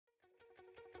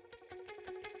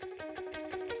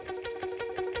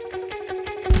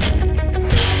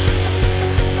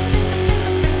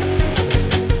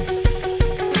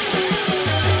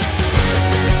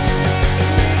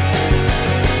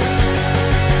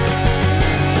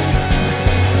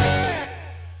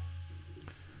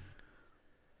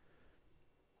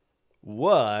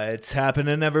It's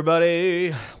happening,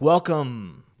 everybody.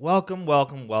 Welcome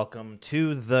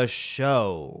to the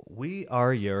show. We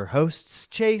are your hosts,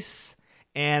 Chase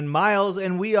and Myles,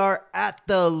 and we are at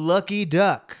the Lucky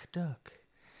Duck.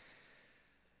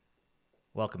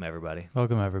 Welcome, everybody. I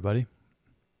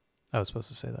was supposed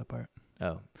to say that part.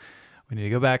 Oh, We need to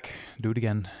go back, do it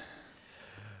again.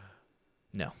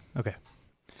 no. Okay.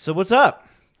 So what's up?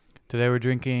 Today we're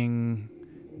drinking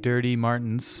Dirty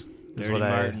Martins, is Dirty what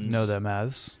Martins. I know them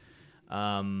as.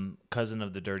 Cousin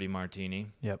of the Dirty Martini.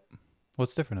 Yep.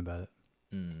 What's different about it?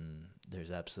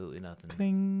 There's absolutely nothing.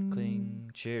 Cling.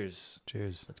 Cling. Cheers.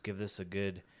 Cheers. Let's give this a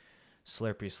good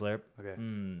slurpy slurp. Okay.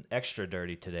 Extra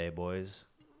dirty today, boys.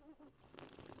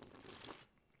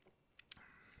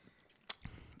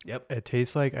 Yep. It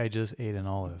tastes like I just ate an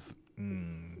olive.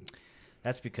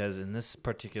 That's because in this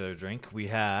particular drink, we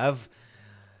have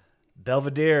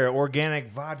Belvedere organic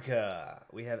vodka.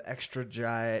 We have extra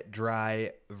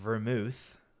dry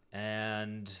vermouth.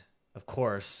 And, of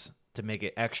course, to make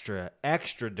it extra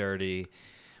dirty,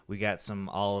 we got some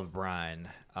olive brine.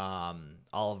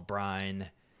 Olive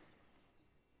brine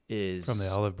is... From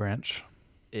the olive branch.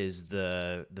 Is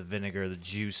the vinegar, the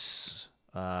juice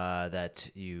that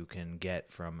you can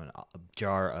get from a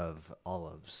jar of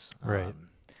olives. Right.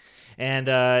 And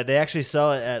they actually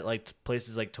sell it at like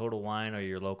places like Total Wine or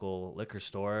your local liquor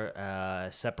store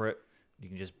separate. You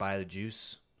can just buy the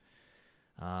juice.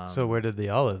 So where did the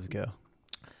olives go?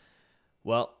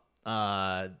 Well,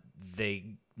 they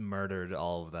murdered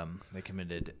all of them. They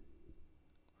committed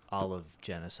olive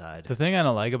genocide. The thing I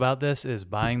don't like about this is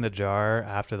buying the jar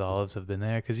after the olives have been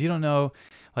there, because you don't know,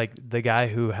 like the guy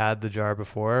who had the jar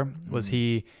before, was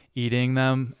he eating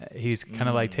them? He's kind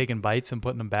of like taking bites and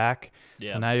putting them back.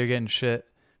 Yeah. So now you're getting shit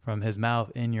from his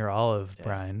mouth in your olive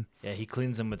brine. Yeah, he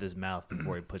cleans them with his mouth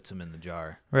before he puts them in the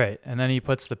jar. Right. And then he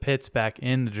puts the pits back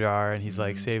in the jar and he's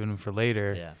like saving them for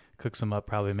later. Yeah. Cooks them up,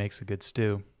 probably makes a good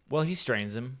stew. Well, he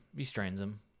strains them.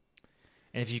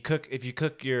 And if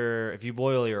you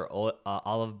boil your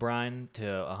olive brine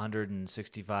to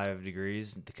 165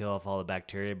 degrees to kill off all the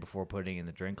bacteria before putting in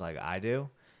the drink, like I do,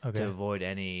 to avoid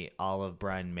any olive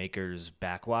brine maker's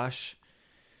backwash.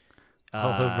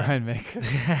 Olive brine maker.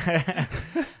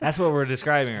 That's what we're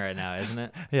describing right now, isn't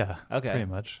it? Yeah. Okay. Pretty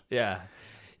much. Yeah.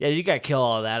 Yeah, you got to kill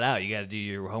all that out. You got to do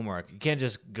your homework. You can't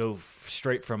just go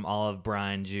straight from olive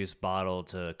brine juice bottle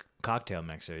to cocktail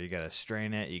mixer. You got to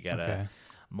strain it. You got to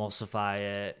emulsify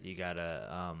it. You got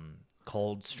to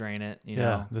cold strain it. You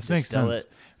know, this makes sense.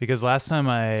 Because last time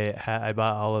I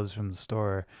bought olives from the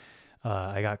store,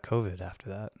 I got COVID after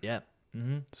that. Yeah.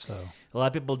 Mm-hmm. So a lot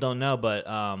of people don't know, but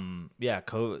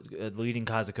the leading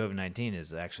cause of COVID-19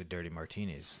 is actually dirty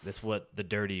martinis. That's what the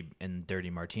dirty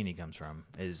martini comes from.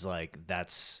 Is like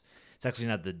it's actually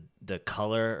not the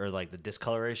color or like the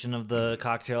discoloration of the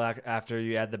cocktail after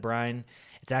you add the brine.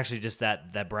 It's actually just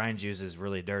that brine juice is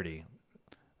really dirty.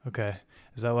 Okay,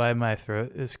 is that why my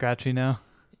throat is scratchy now?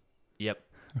 Yep.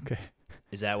 Okay.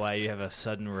 Is that why you have a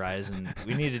sudden rise? And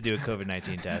we need to do a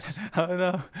COVID-19 test. I don't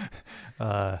know.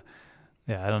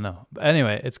 Yeah, I don't know. But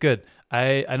anyway, it's good.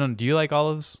 I don't. Do you like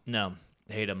olives? No,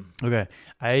 hate them. Okay,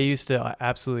 I used to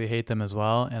absolutely hate them as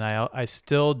well, and I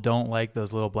still don't like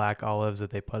those little black olives that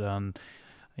they put on,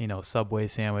 Subway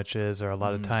sandwiches, or a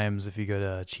lot of times if you go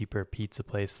to a cheaper pizza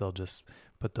place, they'll just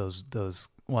put those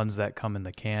ones that come in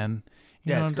the can.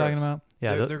 You know what I'm talking about?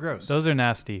 Yeah, they're gross. Those are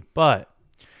nasty. But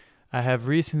I have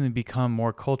recently become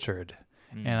more cultured,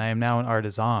 and I am now an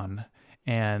artisan,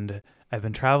 and I've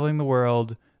been traveling the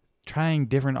world, trying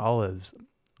different olives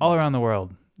all around the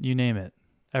world. You name it.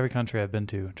 Every country I've been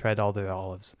to, tried all their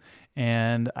olives.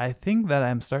 And I think that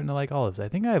I'm starting to like olives. I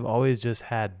think I've always just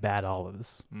had bad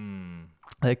olives.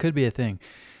 That could be a thing.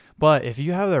 But if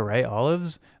you have the right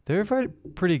olives, they're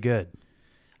pretty good.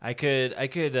 I could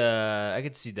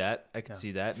see that. I could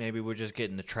see that. Maybe we're just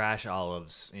getting the trash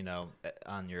olives,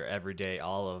 on your everyday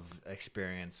olive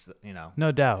experience,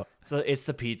 No doubt. So it's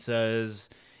the pizzas,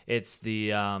 it's the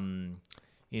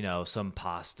some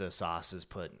pasta sauces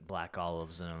put black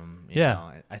olives in them. You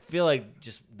know? I feel like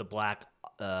just the black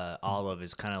olive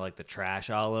is kind of like the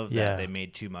trash olive that they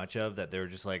made too much of, that they were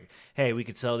just like, hey, we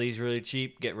could sell these really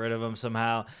cheap, get rid of them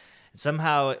somehow. And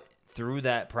somehow through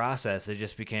that process, it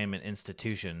just became an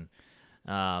institution.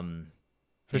 For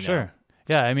sure.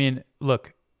 Yeah, I mean,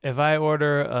 look, if I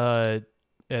order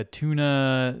a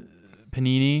tuna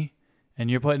panini and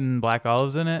you're putting black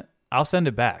olives in it, I'll send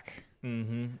it back.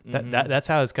 That's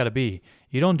how it's got to be.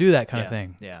 You don't do that kind of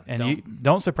thing. Yeah. And you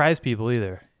don't surprise people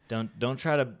either. Don't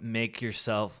try to make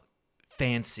yourself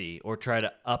fancy or try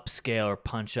to upscale or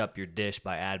punch up your dish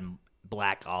by adding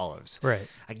black olives. Right.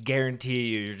 I guarantee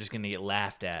you're just gonna get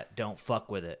laughed at. Don't fuck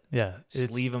with it. Yeah.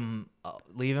 Just leave them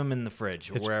in the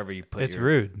fridge or wherever you put. It's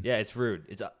rude. Yeah, it's rude.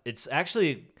 It's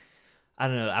actually, I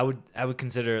don't know. I would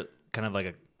consider it kind of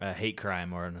like a hate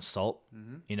crime or an assault.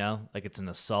 Mm-hmm. You know, like it's an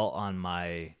assault on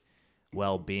my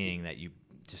well-being that you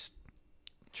just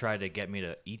try to get me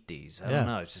to eat these. I don't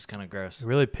know. It's just kind of gross. It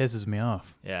really pisses me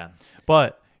off. Yeah.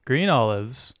 But green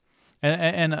olives,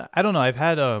 and I don't know. I've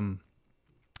had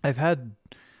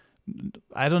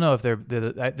I don't know if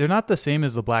they're not the same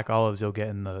as the black olives you'll get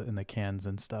in the cans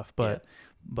and stuff, but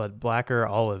blacker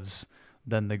olives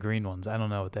than the green ones. I don't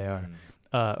know what they are.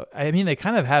 I mean, they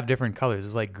kind of have different colors.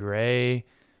 It's like gray.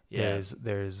 Yeah.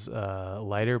 There's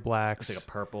lighter blacks. It's like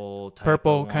a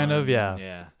purple kind of, yeah.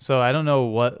 Yeah. So I don't know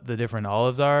what the different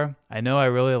olives are. I know I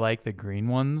really like the green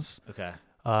ones. Okay.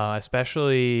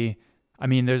 Especially, I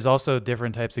mean, there's also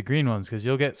different types of green ones because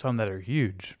you'll get some that are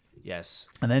huge. Yes.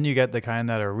 And then you get the kind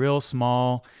that are real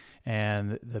small,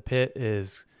 and the pit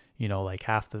is, like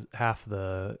half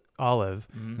the olive.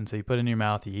 Mm-hmm. And so you put it in your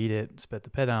mouth, you eat it, spit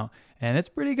the pit out, and it's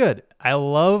pretty good. I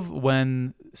love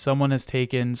when someone has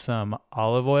taken some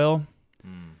olive oil,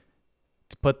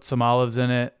 to put some olives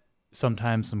in it,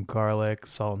 sometimes some garlic,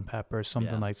 salt and pepper,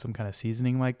 something like some kind of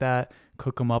seasoning like that.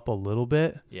 Cook them up a little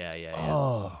bit. Yeah.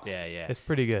 Oh, yeah. It's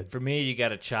pretty good. For me, you got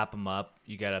to chop them up.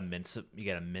 You got to mince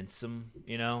them.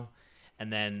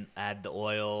 And then add the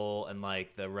oil and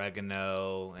like the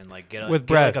oregano and like get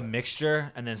like a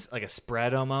mixture and then like a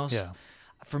spread almost. Yeah.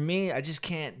 For me, I just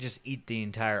can't just eat the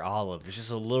entire olive. It's just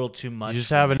a little too much. You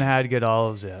just haven't had good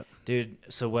olives yet. Dude,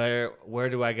 so where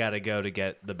do I got to go to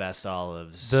get the best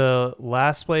olives? The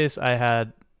last place I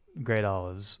had great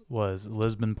olives was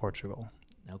Lisbon, Portugal.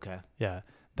 Okay. Yeah.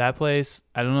 That place,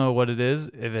 I don't know what it is,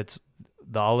 if it's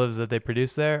the olives that they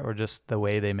produce there or just the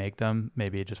way they make them.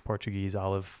 Maybe just Portuguese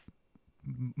olive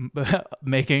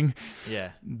making.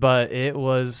 Yeah. But it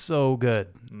was so good.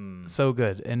 So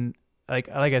good. And like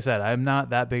I said, I'm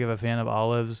not that big of a fan of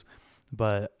olives,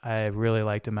 but I really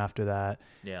liked them after that.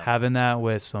 Yeah. Having that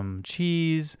with some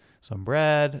cheese, some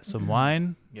bread, some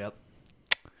wine. Yep.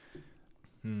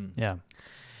 Yeah.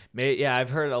 Yeah, I've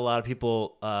heard a lot of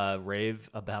people rave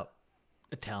about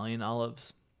Italian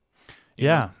olives.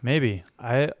 Yeah, maybe.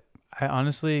 I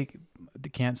honestly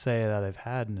can't say that I've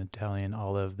had an Italian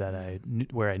olive that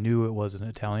where I knew it was an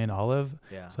Italian olive.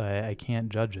 Yeah. So I can't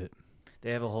judge it.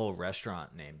 They have a whole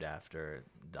restaurant named after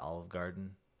the Olive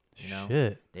Garden.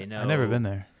 Shit. They know. I've never been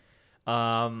there.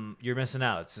 You're missing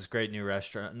out. It's this great new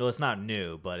restaurant. No, it's not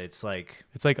new, but it's like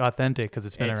authentic because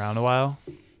it's been around a while.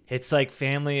 It's like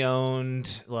family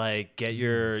owned. Like get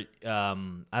your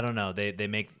I don't know. They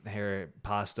make their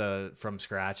pasta from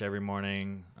scratch every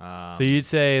morning. So you'd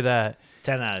say that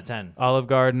 10 out of 10. Olive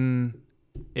Garden,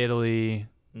 Italy,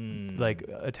 like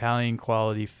Italian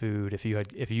quality food. If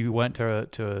you went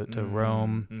to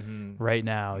Rome right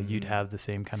now, you'd have the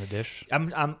same kind of dish.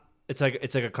 It's like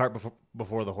a cart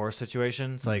before the horse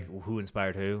situation. It's like who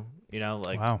inspired who?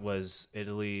 Was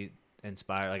Italy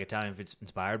inspired? Like Italian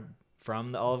inspired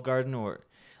from the Olive Garden, or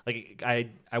like I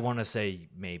want to say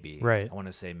maybe. Right. I want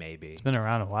to say maybe. It's been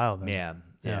around a while though.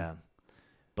 Yeah.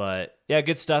 But yeah,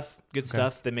 good stuff. Good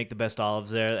stuff. They make the best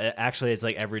olives there. Actually, it's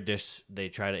like every dish they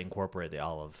try to incorporate the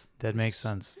olive. That makes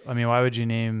sense. I mean, why would you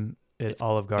name it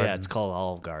Olive Garden? Yeah, it's called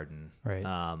Olive Garden.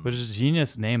 Right. Which is a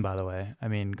genius name, by the way. I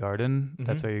mean, garden,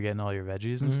 that's where you're getting all your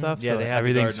veggies and stuff. Yeah, so they have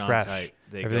everything's the fresh. garden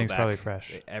on site. Everything's probably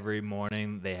fresh. Every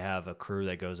morning they have a crew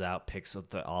that goes out, picks up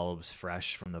the olives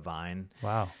fresh from the vine.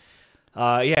 Wow.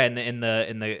 Yeah, in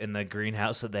the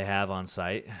greenhouse that they have on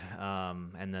site,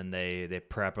 and then they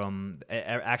prep them.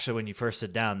 Actually, when you first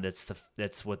sit down,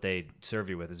 that's what they serve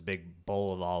you with, is a big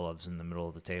bowl of olives in the middle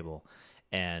of the table,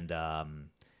 and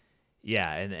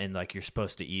yeah, and like you're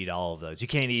supposed to eat all of those. You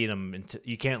can't eat them.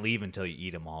 You can't leave until you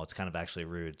eat them all. It's kind of actually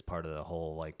rude. It's part of the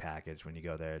whole like package when you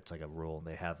go there. It's like a rule.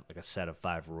 They have like a set of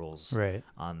 5 rules. Right.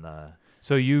 On the.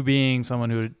 So you being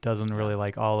someone who doesn't really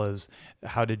like olives,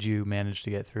 how did you manage to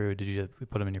get through? Did you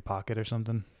just put them in your pocket or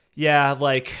something? Yeah,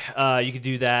 like you could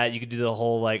do that. You could do the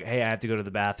whole like, hey, I have to go to the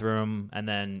bathroom, and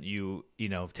then you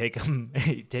take them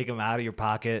out of your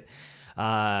pocket,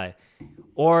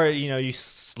 or you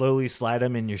slowly slide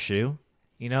them in your shoe.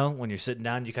 When you're sitting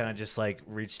down, you kind of just like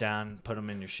reach down, put them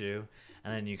in your shoe,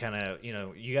 and then you kind of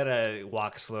you gotta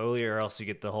walk slowly, or else you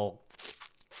get the whole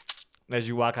as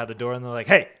you walk out the door, and they're like,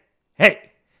 hey,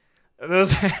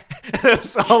 those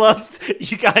olives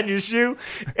you got in your shoe,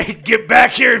 hey, get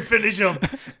back here and finish them.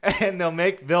 And they'll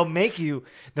make you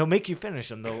finish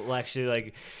them. They'll actually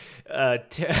like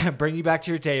bring you back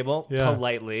to your table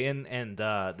politely, and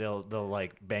they'll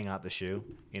like bang out the shoe,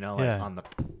 like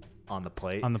on the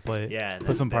plate. On the plate. Yeah.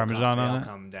 Put some Parmesan on it.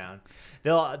 Come down.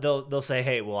 They'll say,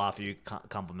 hey, we'll offer you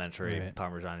complimentary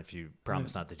Parmesan if you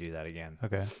promise not to do that again.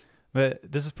 Okay.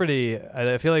 But this is pretty.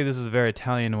 I feel like this is a very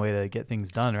Italian way to get things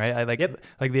done, right? I like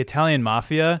the Italian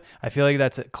mafia. I feel like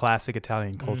that's a classic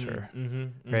Italian culture,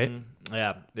 right?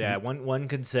 Yeah. One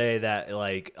could say that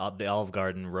like the Olive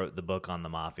Garden wrote the book on the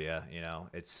mafia.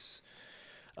 It's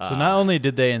so not only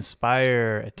did they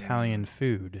inspire Italian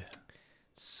food,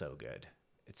 it's so good.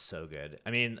 It's so good.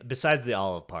 I mean, besides the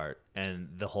olive part and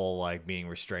the whole like being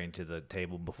restrained to the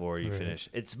table before you finish,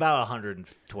 it's about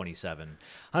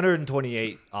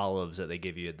 128 olives that they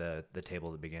give you at the table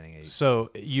at the beginning.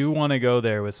 So you want to go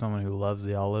there with someone who loves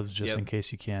the olives, just in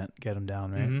case you can't get them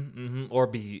down, right?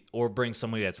 Or bring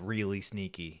somebody that's really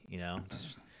sneaky.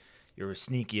 Just your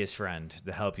sneakiest friend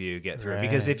to help you get through. Right.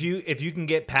 Because if you can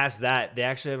get past that, they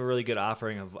actually have a really good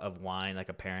offering of wine, like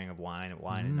a pairing of wine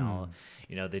and all.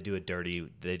 They do a dirty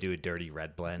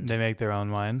red blend. They make their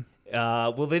own wine.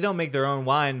 Well, they don't make their own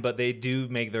wine, but they do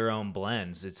make their own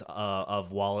blends. It's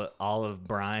of olive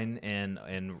brine and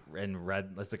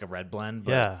red. It's like a red blend.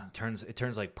 But it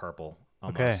turns like purple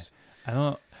almost.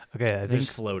 Okay, I There's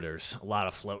floaters, a lot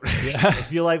of floaters. Yeah.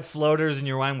 If you like floaters in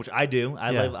your wine, which I do,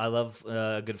 I love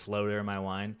a good floater in my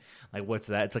wine. Like, what's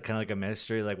that? It's kind of like a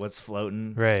mystery. Like, what's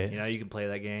floating? Right. You can play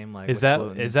that game. Like, is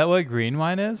that what green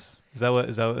wine is? Is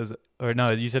that or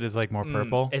no? You said it's like more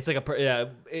purple. It's like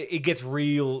it gets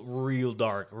real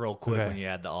dark real quick when you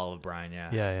add the olive brine.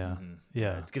 Yeah.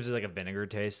 Yeah. It gives it like a vinegar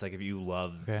taste. Like if you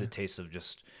love the taste of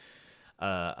just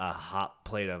a hot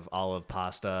plate of olive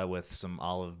pasta with some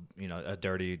olive, a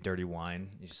dirty wine.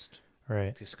 It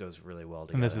just goes really well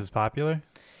together. And this is popular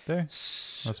there?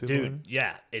 Dude,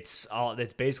 yeah, it's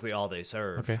basically all they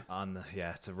serve on the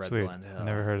it's a red blend. I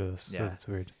never heard of this. Yeah, so it's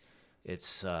weird.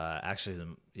 It's actually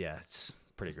it's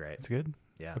pretty great. It's good.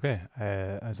 Yeah. Okay,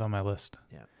 it's on my list.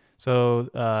 Yeah. So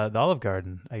the Olive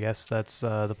Garden, I guess that's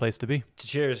the place to be.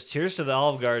 Cheers to the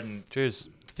Olive Garden. Cheers.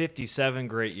 57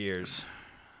 great years.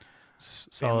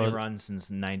 Solid. Family run since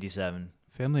 '97.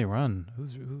 Family run.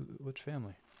 Which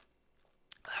family?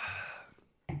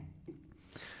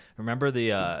 Remember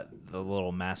the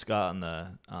little mascot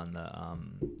on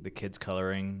the kids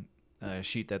coloring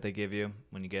sheet that they give you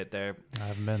when you get there? I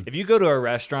haven't been. If you go to a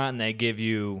restaurant and they give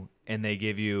you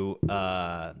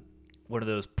one of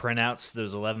those printouts,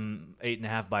 those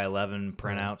 8.5 by 11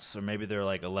 printouts, or maybe they're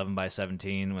like 11 by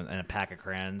 17 and a pack of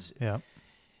crayons. Yeah.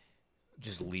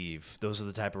 Just leave. Those are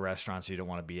the type of restaurants you don't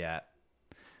want to be at.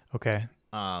 Okay.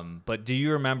 But do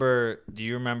you remember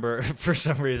for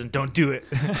some reason, don't do it.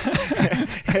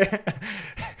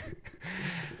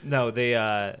 No,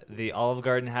 the Olive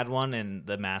Garden had one, and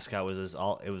the mascot was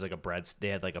it was like they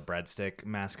had like a breadstick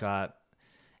mascot,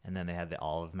 and then they had the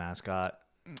olive mascot.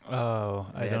 Oh,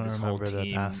 I don't remember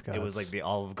the mascots. It was like the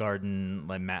Olive Garden,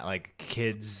 like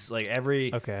kids, like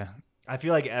every. Okay. I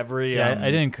feel like every. Yeah, I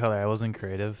didn't color. I wasn't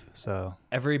creative, so.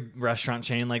 Every restaurant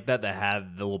chain like that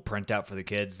had the little printout for the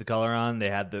kids to color on. They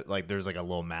had there's like a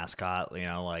little mascot,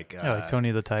 like. Like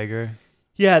Tony the Tiger.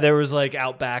 Yeah, there was like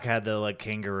Outback had the like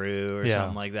kangaroo or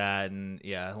something like that, and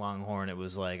Longhorn it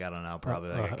was like I don't know, probably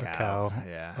like a cow.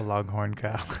 Yeah, a Longhorn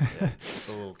cow. A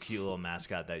little cute little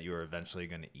mascot that you were eventually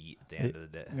going to eat at the end of the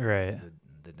day. Right.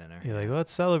 The dinner. You're like,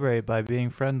 let's celebrate by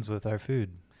being friends with our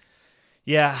food.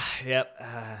 Yeah. Yep.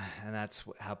 And that's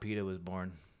how PETA was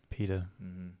born. PETA.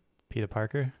 Mm-hmm. PETA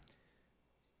Parker.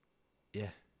 Yeah.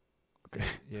 Okay.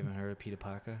 You haven't heard of PETA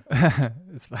Parker?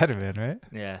 It's Spider-Man, right?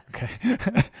 Yeah. Okay.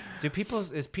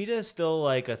 Is PETA still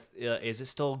like is it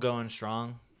still going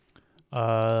strong?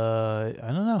 I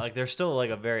don't know. Like they're still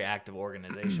like a very active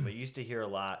organization, but you used to hear a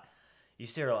lot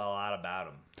about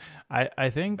them. I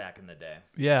think back in the day.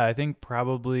 Yeah, I think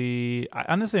probably.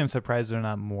 Honestly, I'm surprised they're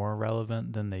not more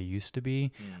relevant than they used to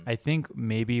be. I think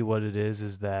maybe what it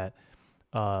is that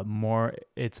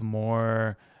it's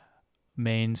more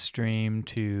mainstream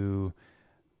to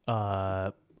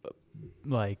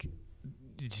like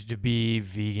to be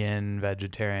vegan,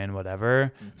 vegetarian,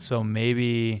 whatever. Mm-hmm. So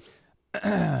maybe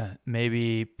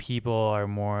people are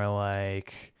more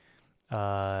like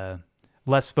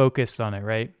less focused on it,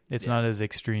 right? It's not as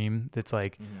extreme. It's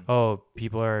like,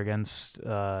 people are against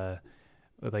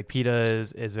like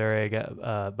PETA is very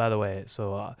by the way,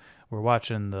 so we're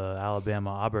watching the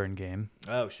Alabama Auburn game.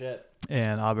 Oh shit.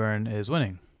 And Auburn is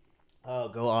winning. Oh,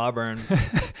 go Auburn.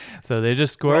 So they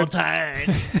just scored. Roll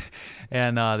Tide.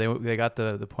 And they got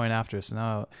the point after. So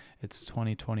now it's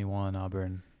 2021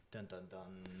 Auburn. Dun dun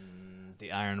dun.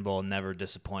 The Iron Bowl never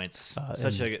disappoints.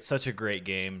 Such a great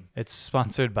game. It's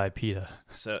sponsored by PETA.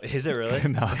 So is it really?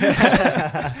 No.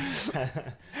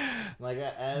 Like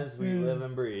as we live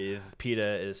and breathe,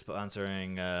 PETA is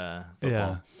sponsoring football.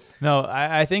 Yeah. No,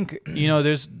 I think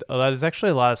there's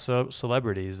actually a lot of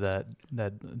celebrities that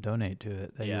donate to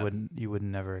it that you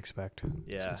wouldn't never expect.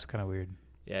 Yeah, it's kind of weird.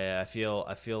 Yeah, I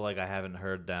feel like I haven't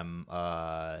heard them.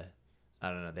 I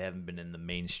don't know. They haven't been in the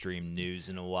mainstream news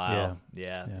in a while.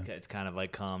 Yeah. It's kind of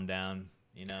like calmed down.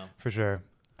 For sure.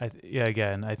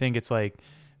 Again, I think it's like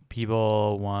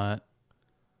people want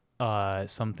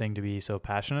something to be so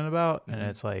passionate about, and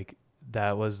it's like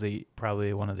that was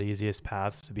probably one of the easiest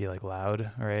paths to be like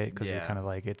loud, right? Because you're kind of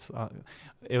like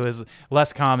it was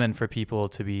less common for people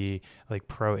to be like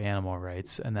pro animal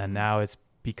rights, and then now it's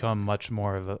become much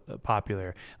more of a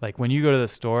popular. Like when you go to the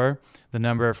store, the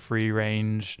number of free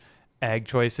range egg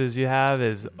choices you have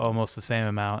is almost the same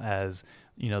amount as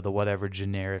the whatever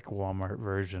generic Walmart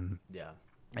version. Yeah.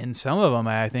 And some of them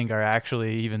I think are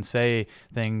actually even say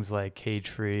things like cage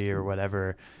free or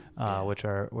whatever, which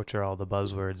are all the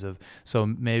buzzwords of. So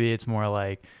maybe it's more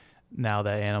like now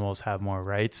that animals have more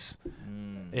rights,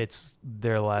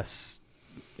 they're less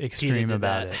extreme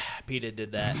about it. PETA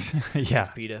did that. Yeah,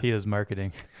 PETA. PETA's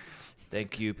marketing.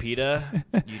 Thank you, PETA.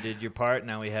 You did your part.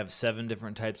 Now we have 7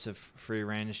 different types of free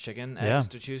range chicken eggs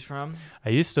to choose from.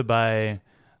 I used to buy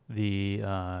the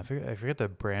I forget the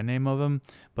brand name of them,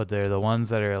 but they're the ones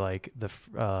that are like the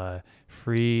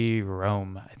free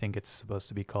roam, I think it's supposed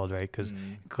to be called, right?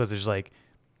 Because there's like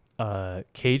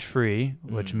cage free,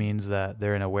 which means that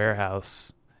they're in a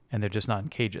warehouse and they're just not in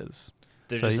cages.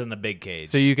 They're just in the big cage.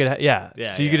 So you could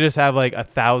you could just have like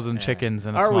 1,000 chickens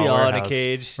in a small warehouse. Are we all in a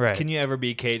cage? Right. Can you ever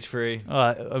be cage free?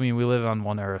 I mean, we live on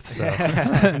one Earth, so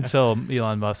until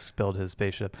Elon Musk built his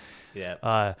spaceship.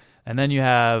 Yeah. And then you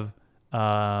have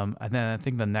and then I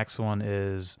think the next one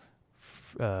is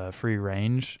free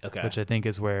range, which I think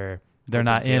is where they're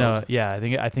not in a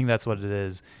I think that's what it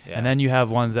is. Yeah. And then you have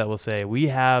ones that will say we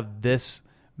have this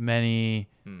many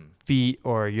feet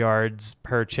or yards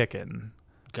per chicken.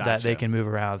 Gotcha. That they can move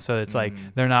around. So it's like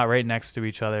they're not right next to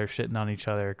each other, shitting on each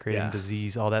other, creating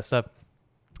disease, all that stuff.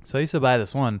 So I used to buy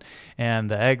this one, and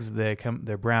the eggs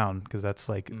they're brown because that's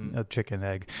like a chicken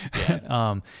egg.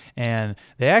 Yeah. And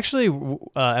they actually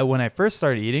when I first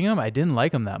started eating them, I didn't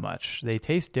like them that much. They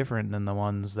taste different than the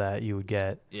ones that you would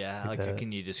get. Yeah,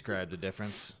 can you describe the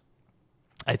difference?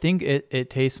 I think it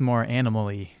tastes more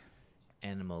animal-y.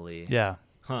 Animal-y. Yeah.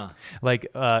 Huh. Like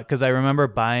because I remember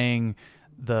buying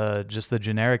the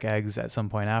generic eggs at some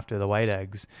point after the white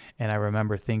eggs, and I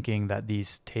remember thinking that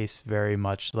these taste very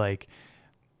much like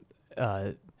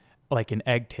an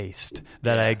egg taste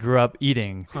that I grew up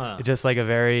eating. It's just like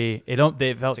they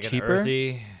felt like cheaper.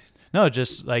 Earthy? No,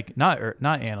 just like not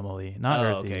animal-y, not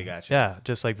earthy. Okay, gotcha. Yeah,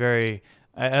 just like very.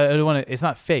 I don't want to. It's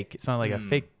not fake. It's not like a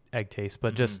fake egg taste,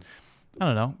 but just I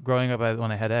don't know. Growing up,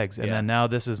 when I had eggs, and then now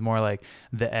this is more like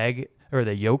the egg or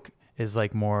the yolk is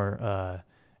like more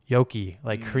yolky,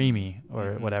 like creamy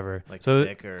or whatever. Like so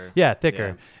thicker. Yeah, thicker.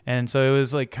 Yeah. And so it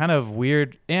was like kind of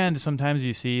weird. And sometimes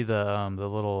you see the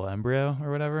little embryo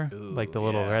or whatever, like the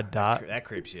little red dot. That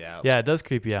creeps you out. Yeah, it does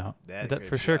creep you out. That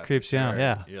for sure creeps you out.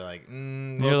 Yeah. You're like, a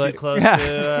little too close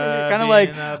to kind of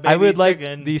like, I would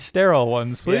chicken. Like these sterile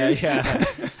ones, please. Yeah.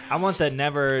 I want the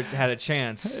never had a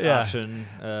chance option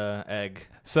egg.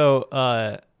 So,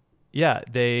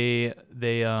 they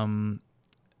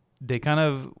kind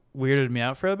of weirded me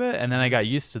out for a bit, and then I got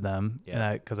used to them,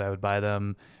 because I would buy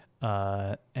them,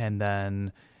 and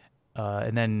then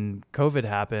COVID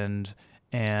happened,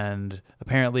 and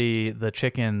apparently the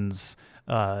chickens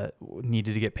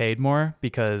needed to get paid more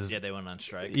because they went on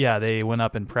strike. Yeah, they went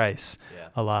up in price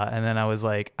a lot, and then I was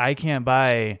like, I can't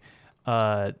buy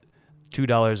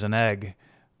 $2 an egg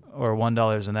or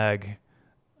 $1 an egg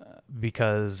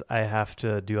because I have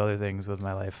to do other things with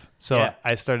my life. So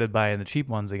I started buying the cheap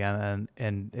ones again,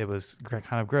 and it was kind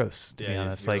of gross, to be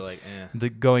honest. Like the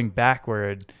going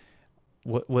backward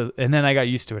was, and then I got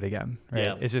used to it again. Right?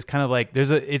 Yeah. It's just kind of like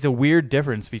it's a weird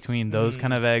difference between those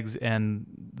kind of eggs and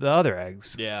the other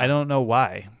eggs. Yeah, I don't know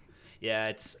why. Yeah,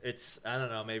 it's I don't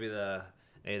know, maybe the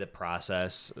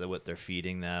process, what they're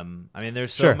feeding them. I mean,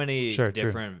 there's so many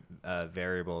different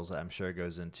variables that I'm sure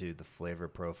goes into the flavor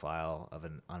profile of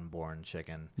an unborn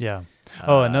chicken. Yeah.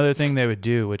 Another thing they would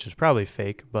do, which is probably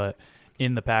fake, but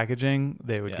in the packaging,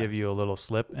 they would give you a little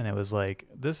slip, and it was like,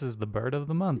 this is the bird of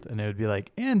the month. And it would be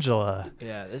like, Angela.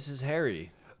 Yeah, this is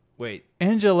Harry. Wait.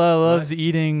 Angela loves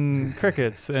eating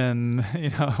crickets and,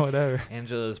 whatever.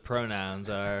 Angela's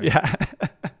pronouns are... Yeah.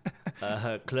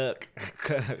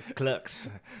 Clucks.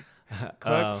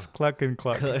 Clucks, cluck, and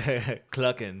cluck.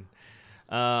 Clucking.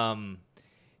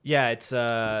 Yeah, it's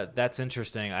that's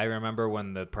interesting. I remember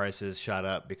when the prices shot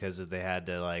up because they had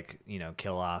to like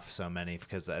kill off so many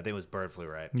because I think it was bird flu,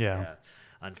 right? Yeah.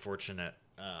 Unfortunate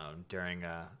during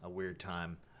a weird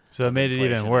time. So it made it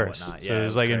even worse. So it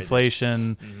was like crazy.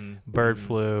 inflation, bird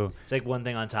flu. It's like one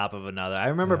thing on top of another. I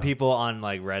remember people on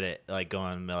like Reddit like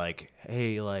going like,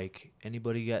 "Hey, like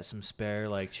anybody got some spare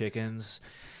like chickens?"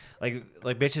 Like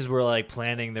bitches were like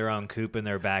planning their own coop in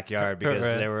their backyard because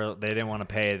they didn't want to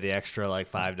pay the extra like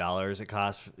 $5 it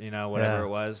cost, whatever it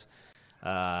was.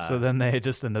 So then they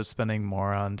just end up spending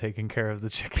more on taking care of the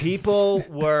chickens. People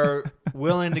were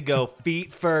willing to go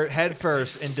head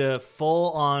first into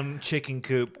full-on chicken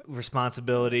coop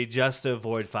responsibility just to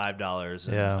avoid $5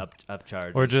 in up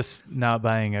charges. Or just not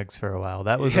buying eggs for a while.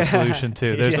 That was a solution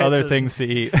too. There's other things to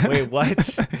eat. Wait,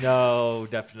 what? No,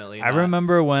 definitely not. I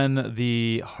remember when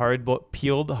the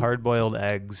peeled hard-boiled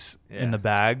eggs in the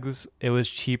bags, it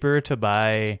was cheaper to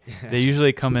buy. They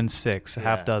usually come in 6,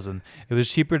 half dozen. It was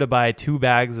cheaper to buy 2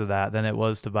 bags of that than it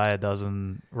was to buy a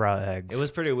dozen raw eggs. It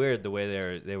was pretty weird the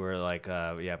way they were like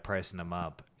pricing them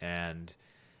up. And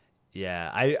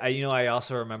I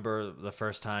also remember the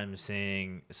first time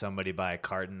seeing somebody buy a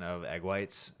carton of egg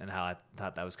whites and how I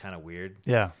thought that was kind of weird.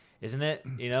 Yeah. Isn't it?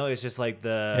 It's just like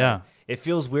it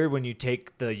feels weird when you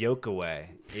take the yolk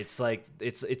away. It's like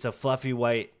it's a fluffy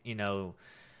white,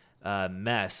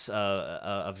 mess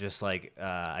of just like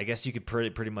I guess you could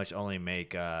pretty much only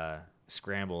make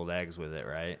scrambled eggs with it,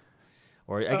 right?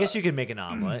 Or I guess you could make an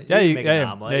omelet. You can make an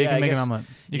omelet.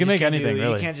 You can make anything,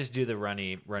 really. You can't just do the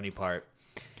runny part.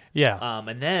 Yeah.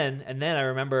 And then I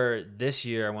remember this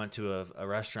year I went to a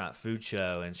restaurant food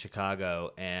show in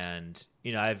Chicago, and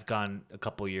I've gone a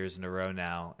couple years in a row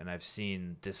now, and I've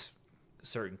seen this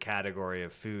certain category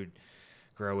of food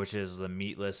grow, which is the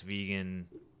meatless vegan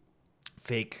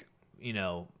fake meat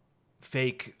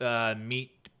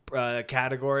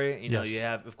category. You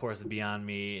have, of course, the Beyond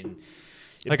Meat and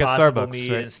like a Impossible Starbucks,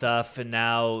 meat right? and stuff, and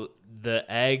now the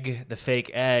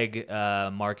fake egg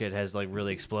market has like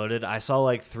really exploded. I saw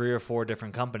like 3 or 4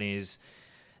 different companies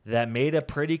that made a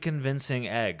pretty convincing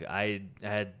egg. I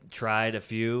had tried a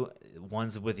few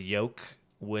ones with yolk,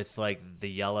 with like the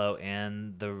yellow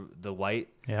and the white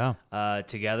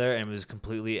together, and it was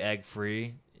completely egg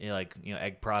free,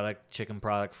 egg product, chicken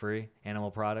product free,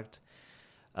 animal product.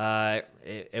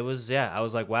 It was I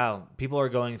was like, wow, people are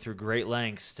going through great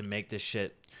lengths to make this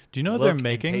shit. Do you know what they're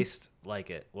making? Taste like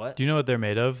it. What? Do you know what they're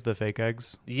made of? The fake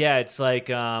eggs? Yeah, it's like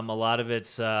a lot of it's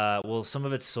some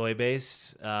of it's soy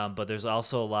based, but there's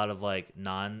also a lot of like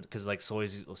because like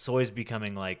soy's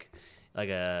becoming like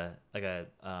a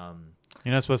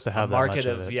you're not supposed to have a market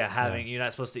that much of having. You're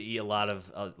not supposed to eat a lot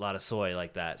of soy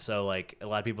like that. So like a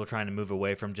lot of people are trying to move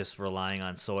away from just relying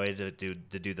on soy to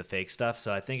do the fake stuff.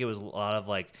 So I think it was a lot of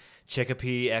like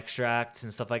chickpea extracts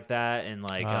and stuff like that, and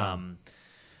like a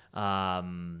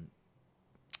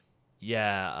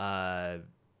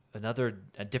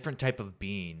different type of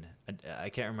bean. I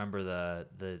can't remember the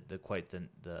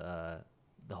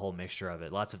whole mixture of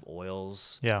it. Lots of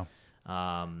oils. Yeah.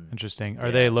 Interesting.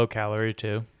 Are they low calorie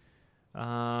too?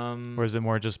 Or is it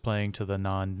more just playing to the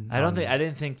I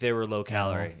didn't think they were low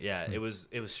calorie. Yeah, it was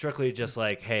strictly just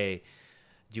like, hey,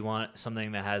 do you want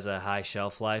something that has a high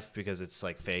shelf life because it's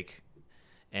like fake,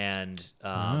 and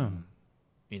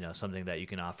something that you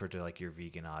can offer to like your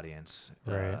vegan audience.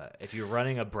 Right. If you're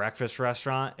running a breakfast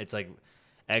restaurant, it's like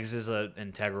eggs is an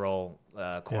integral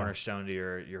cornerstone to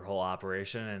your whole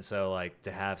operation, and so like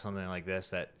to have something like this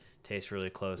that tastes really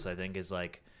close, I think is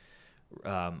like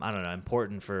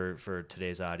important for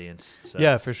today's audience. So.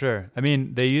 Yeah, for sure. I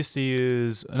mean, they used to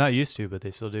use, not used to, but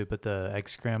they still do, but the egg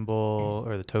scramble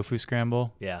or the tofu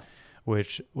scramble. Yeah.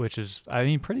 Which is, I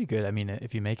mean, pretty good. I mean,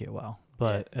 if you make it well,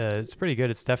 but it's pretty good.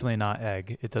 It's definitely not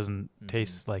egg. It doesn't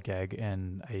taste like egg.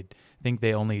 And I think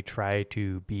they only try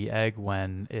to be egg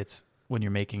when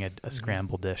you're making a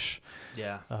scramble dish.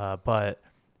 Yeah. But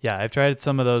yeah, I've tried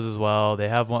some of those as well. They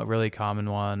have one really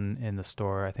common one in the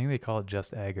store. I think they call it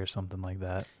just egg or something like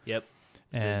that. Yep.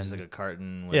 And so it's like a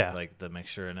carton with like the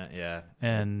mixture in it. Yeah.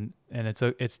 And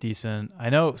it's decent. I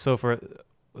know. So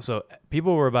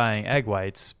people were buying egg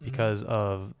whites because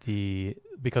of the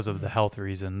health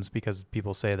reasons, because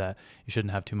people say that you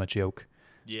shouldn't have too much yolk.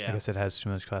 Yeah. I guess it has too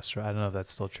much cholesterol. I don't know if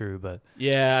that's still true, but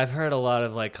yeah, I've heard a lot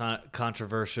of like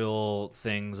controversial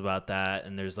things about that,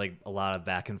 and there's like a lot of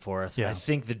back and forth. Yeah. I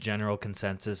think the general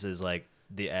consensus is like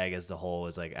the egg as the whole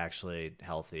is like actually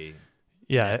healthy.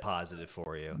 Yeah, positive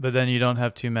for you. But then you don't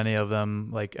have too many of them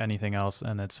like anything else,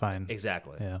 and it's fine.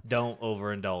 Exactly. Yeah. Don't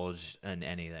overindulge in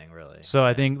anything, really. So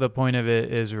I think the point of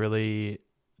it is really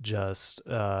just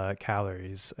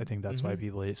calories. I think that's why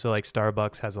people eat. So like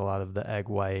Starbucks has a lot of the egg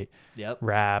white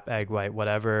wrap, egg white,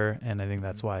 whatever. And I think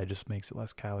that's why it just makes it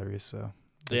less calories. So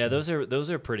yeah, those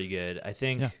are pretty good. I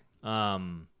think,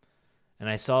 and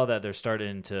I saw that they're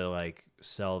starting to like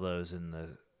sell those in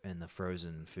the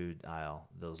frozen food aisle.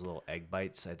 Those little egg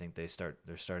bites. I think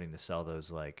they're starting to sell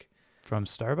those like from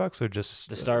Starbucks or just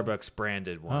the Starbucks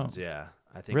branded ones. Oh. Yeah,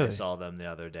 I think I saw them the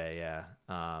other day. Yeah.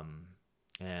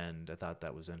 And I thought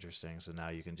that was interesting. So now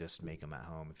you can just make them at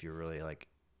home if you're really like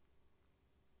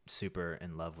super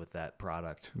in love with that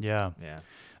product. Yeah. Yeah.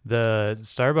 The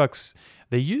Starbucks,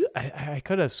 I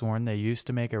could have sworn they used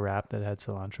to make a wrap that had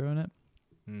cilantro in it.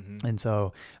 Mm-hmm. And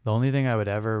so the only thing I would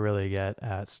ever really get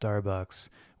at Starbucks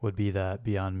would be that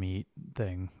Beyond Meat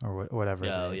thing or whatever.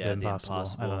 The Impossible.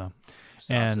 I don't know.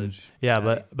 Sausage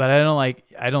and but I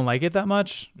don't like it that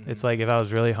much. Mm-hmm. It's like if I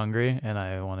was really hungry and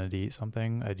I wanted to eat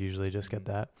something, I'd usually just get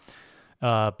that.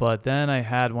 But then I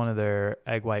had one of their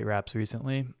egg white wraps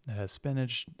recently that has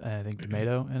spinach and I think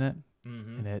tomato in it.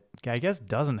 Mm-hmm. And it, I guess,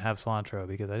 doesn't have cilantro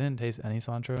because I didn't taste any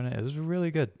cilantro in it. It was really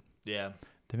good. Yeah.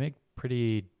 They make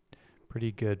pretty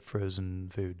good frozen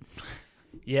food.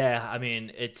 Yeah, I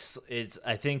mean, it's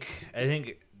I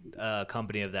think a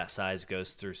company of that size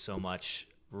goes through so much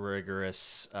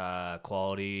rigorous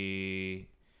quality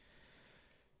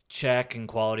check and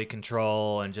quality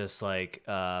control and just like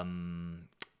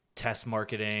test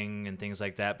marketing and things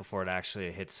like that before it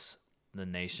actually hits the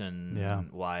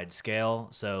nationwide scale.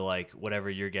 So like whatever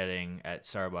you're getting at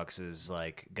Starbucks is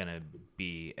like gonna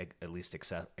be at least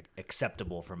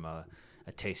acceptable from a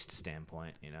taste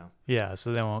standpoint, you know? Yeah,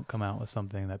 so they won't come out with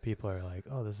something that people are like,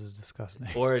 oh, this is disgusting.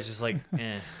 Or it's just like,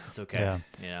 it's okay. Yeah.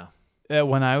 You know?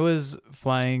 When I was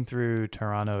flying through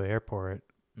Toronto airport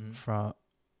from,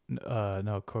 I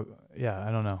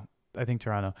don't know. I think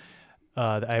Toronto.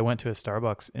 I went to a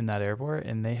Starbucks in that airport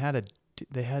and they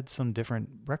had some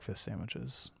different breakfast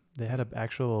sandwiches. They had an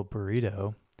actual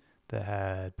burrito that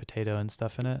had potato and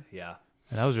stuff in it. Yeah.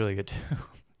 And that was really good too.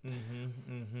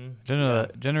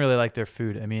 Generally like their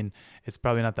food. I mean, it's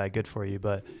probably not that good for you,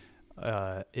 but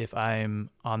if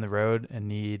I'm on the road and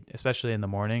need, especially in the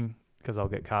morning, because I'll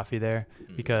get coffee there,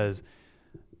 because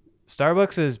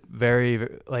Starbucks is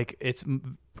it's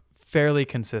fairly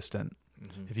consistent.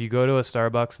 If you go to a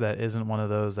Starbucks that isn't one of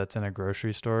those that's in a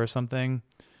grocery store or something,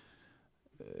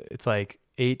 it's like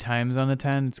 8 times out of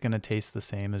 10 it's going to taste the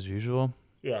same as usual.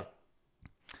 Yeah.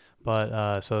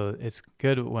 But so it's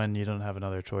good when you don't have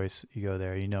another choice. You go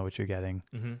there, you know what you're getting,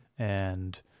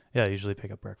 and usually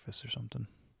pick up breakfast or something.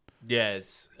 Yeah,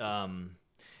 it's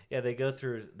they go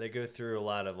through a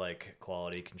lot of like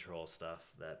quality control stuff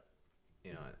that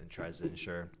and tries to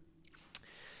ensure.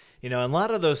 And a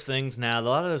lot of those things now, a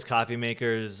lot of those coffee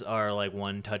makers are like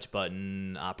one touch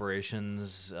button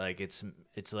operations. Like it's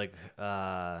like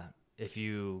if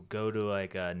you go to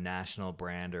like a national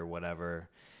brand or whatever,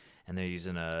 and they're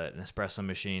using an espresso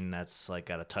machine that's like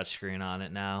got a touch screen on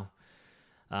it now.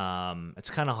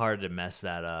 It's kind of hard to mess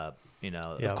that up,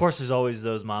 Of course, there's always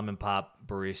those mom and pop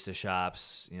barista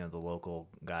shops, the local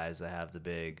guys that have the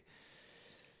big,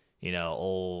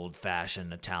 old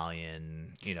fashioned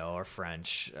Italian, or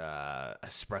French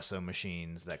espresso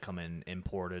machines that come in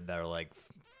imported that are like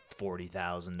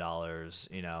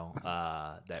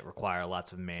 $40,000, that require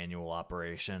lots of manual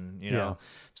operation,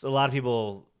 So a lot of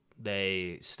people,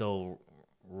 they still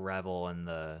revel in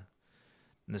the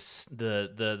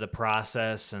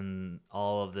process and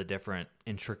all of the different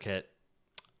intricate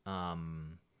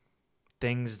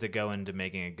things that go into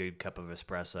making a good cup of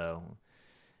espresso.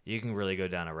 You can really go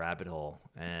down a rabbit hole,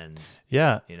 and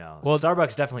well,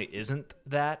 Starbucks definitely isn't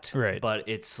that, right? But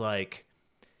it's like,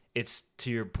 it's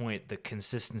to your point, the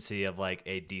consistency of like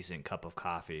a decent cup of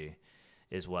coffee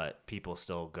is what people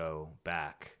still go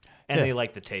back, and they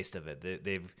like the taste of it.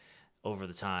 They've over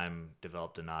the time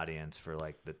developed an audience for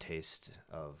like the taste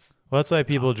of. Well, that's why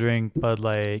people drink Bud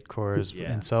Light, Coors,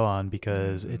 and so on,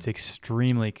 because it's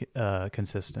extremely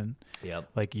consistent. Yep.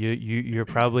 Like you're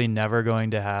probably never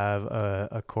going to have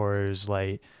a Coors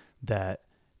Light that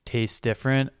tastes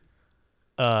different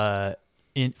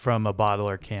from a bottle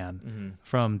or can.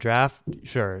 From draft,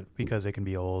 sure, because it can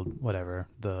be old, whatever.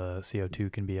 The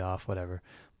CO2 can be off, whatever.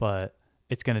 But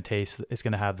it's going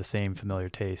to have the same familiar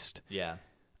taste. Yeah.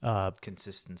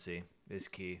 Consistency is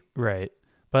key. Right.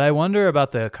 But I wonder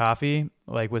about the coffee,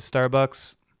 like with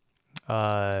Starbucks.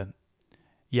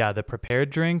 The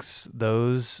prepared drinks,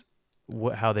 those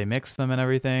how they mix them and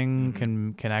everything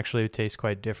can actually taste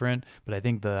quite different. But I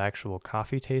think the actual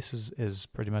coffee taste is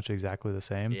pretty much exactly the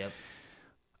same. Yep.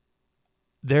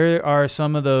 there are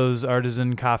some of those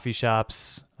artisan coffee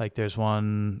shops, like there's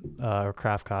one, or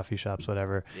craft coffee shops,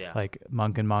 whatever, Yeah. like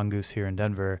Monk and Mongoose here in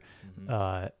Denver.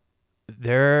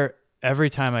 Mm-hmm.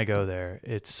 Every time I go there,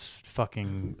 it's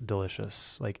fucking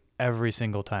delicious. Like every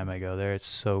single time I go there, it's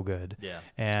so good. Yeah.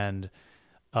 And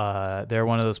they're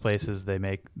one of those places they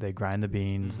grind the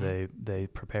beans, Mm-hmm. they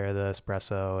prepare the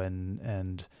espresso,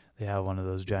 and they have one of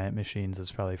those giant machines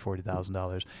that's probably $40,000.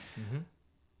 Mm-hmm.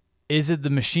 Is it the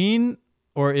machine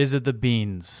or is it the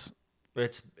beans?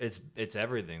 It's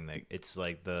everything. Like it's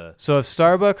like the So if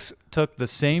Starbucks took the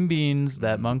same beans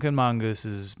that Mm-hmm. Monk and Mongoose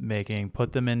is making,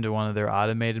 put them into one of their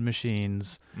automated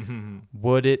machines, Mm-hmm.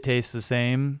 would it taste the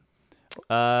same?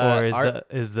 Or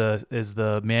is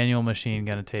the manual machine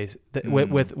gonna taste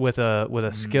with a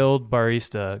skilled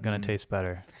barista gonna taste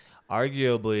better?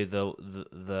 arguably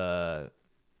the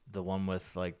one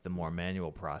with like the more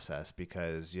manual process,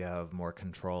 because you have more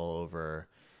control over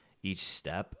each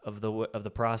step of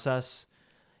the process.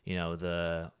 You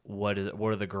know, what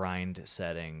are the grind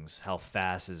settings? How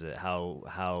fast is it?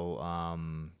 How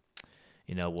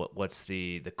you know, what's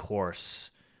the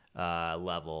course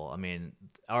level? I mean,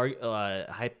 you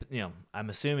know, I'm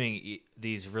assuming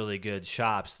these really good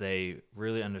shops, they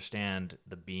really understand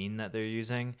the bean that they're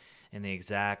using and the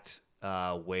exact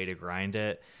way to grind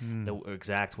it, the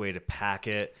exact way to pack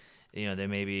it. You know, they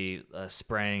may be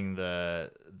spraying the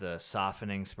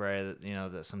softening spray that, you know,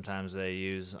 that sometimes they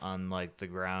use on like the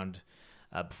ground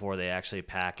before they actually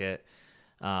pack it.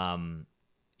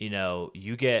 You know,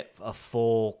 you get a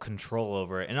full control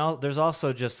over it, and there's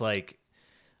also just like,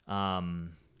 I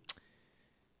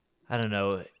don't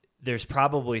know. There's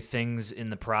probably things in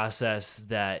the process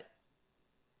that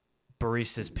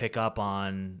baristas pick up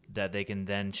on that they can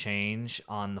then change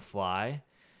on the fly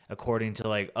according to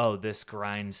like, oh, this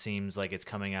grind seems like it's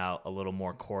coming out a little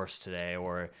more coarse today,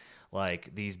 or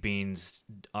like these beans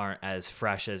aren't as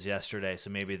fresh as yesterday, so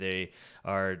maybe they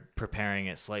are preparing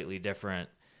it slightly different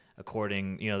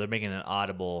according, you know, they're making it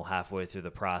audible halfway through the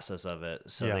process of it,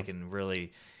 so they can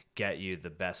really get you the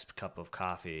best cup of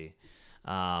coffee.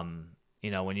 You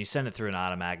know, when you send it through an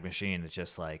automatic machine, it's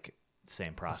just like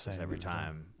same process every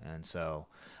time. And so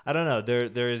I don't know,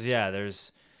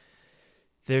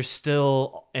 there's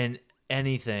still in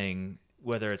anything,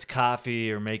 whether it's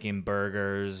coffee or making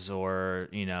burgers or,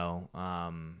 you know,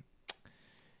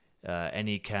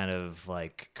 any kind of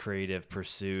like creative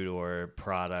pursuit or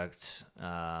product,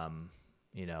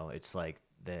 you know, it's like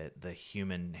the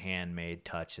human handmade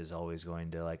touch is always going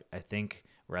to, like, I think,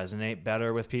 resonate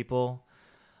better with people.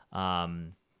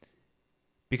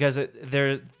 Because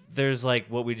there's like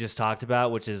what we just talked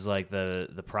about, which is like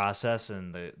the process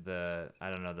and the I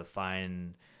don't know, the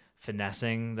fine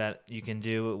finessing that you can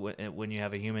do when you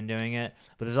have a human doing it.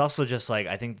 But there's also just like,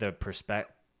 I think the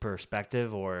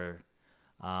perspective or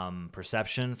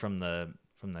perception from the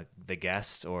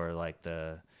guest or like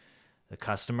the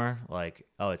customer, like,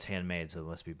 oh, it's handmade, so it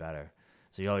must be better.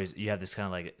 So you have this kind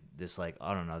of like this, like,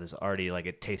 I don't know, this already, like,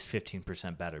 it tastes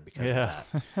 15% better because of that.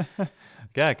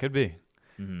 Yeah, it could be.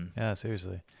 Mm-hmm. Yeah,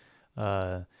 seriously.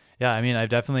 Yeah, I mean, I've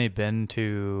definitely been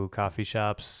to coffee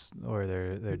shops where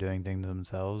they're doing things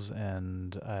themselves,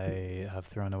 and I have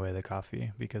thrown away the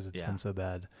coffee because it's been so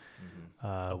bad.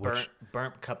 Mm-hmm.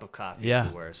 Burnt cup of coffee is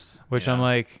the worst. Which I'm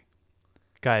like,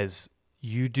 guys,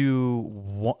 you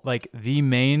do like the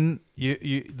main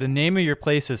the name of your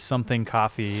place is something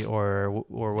coffee or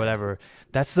whatever.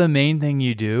 That's the main thing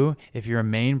you do. If your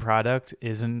main product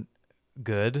isn't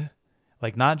good,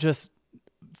 like not just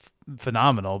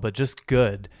phenomenal, but just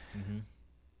good,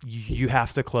 you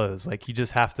have to close. Like, you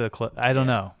just have to close. I don't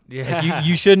know. Yeah. Like,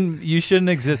 you shouldn't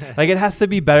exist. Like, it has to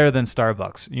be better than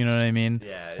Starbucks. You know what I mean?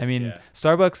 Yeah. I mean,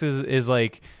 Starbucks is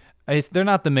like, they're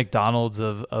not the McDonald's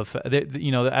of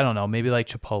you know, I don't know, maybe like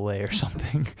Chipotle or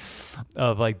something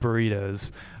of like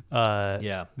burritos.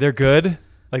 They're good.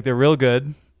 Like, they're real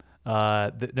good.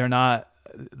 They're not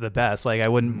the best. Like, I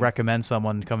wouldn't recommend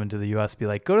someone coming to the US be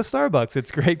like, go to Starbucks,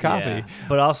 it's great coffee. Yeah.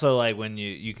 But also, like, when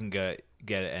you can get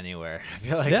it anywhere. I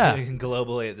feel like you can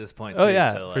globally at this point too. Oh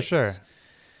yeah, so, like, for sure.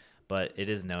 But it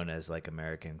is known as like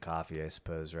American coffee, I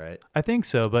suppose, right? I think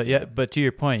so, but but to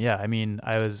your point, I mean,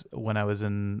 when I was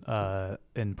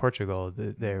in Portugal,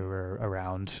 they were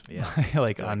around,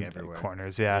 like on everywhere.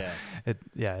 Corners.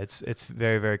 It's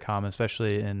very, very common,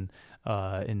 especially in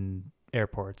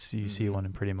airports. You see one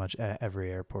in pretty much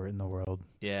every airport in the world.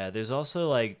 Yeah, there's also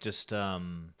like just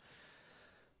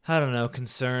I don't know,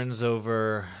 concerns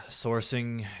over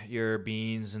sourcing your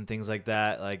beans and things like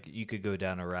that. Like, you could go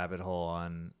down a rabbit hole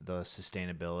on the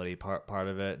sustainability part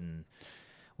of it, and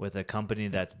with a company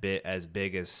that's as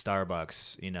big as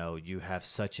Starbucks, you know, you have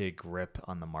such a grip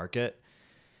on the market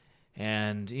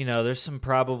And, there's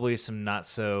probably some not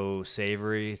so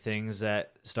savory things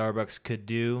that Starbucks could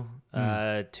do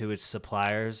to its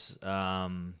suppliers.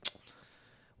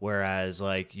 Whereas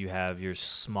like you have your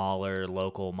smaller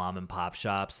local mom and pop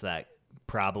shops that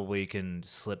probably can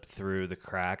slip through the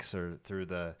cracks or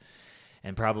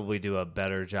and probably do a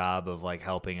better job of like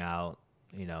helping out,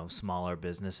 smaller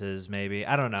businesses maybe.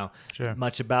 I don't know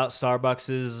much about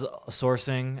Starbucks's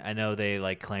sourcing. I know they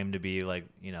like claim to be like,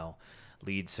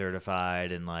 LEED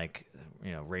certified and like,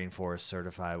 rainforest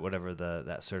certified, whatever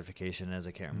that certification is.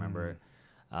 I can't remember it.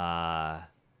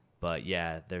 But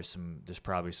yeah, there's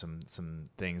probably some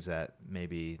things that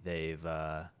maybe they've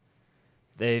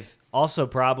also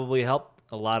probably helped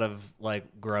a lot of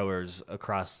like growers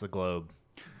across the globe,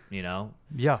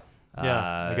 Yeah.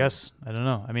 I guess, I don't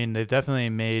know. I mean, they've definitely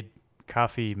made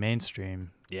coffee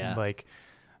mainstream. Yeah. Like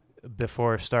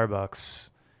before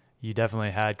Starbucks, you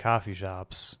definitely had coffee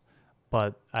shops,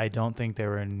 but I don't think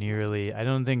I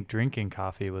don't think drinking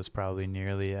coffee was probably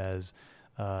nearly as,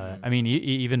 I mean,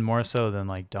 even more so than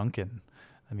like Dunkin'.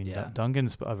 I mean,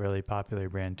 Dunkin's a really popular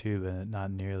brand too, but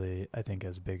not nearly, I think,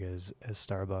 as big as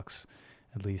Starbucks.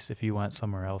 At least if you went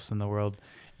somewhere else in the world,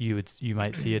 you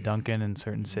might see a Dunkin' in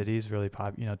certain cities, really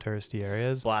touristy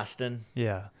areas. Boston.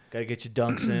 Yeah. Gotta get your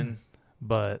dunks in.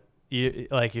 But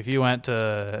if you went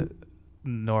to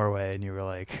Norway and you were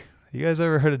like, you guys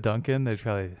ever heard of Dunkin'? They'd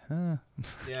probably,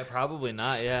 Yeah, probably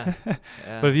not. Yeah.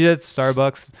 But if you had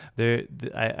Starbucks,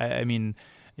 I mean,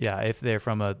 yeah, if they're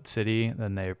from a city,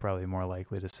 then they're probably more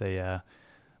likely to say yeah.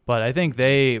 But I think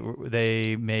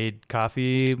they made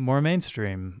coffee more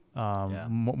mainstream,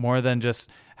 more than just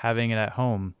having it at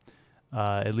home,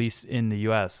 at least in the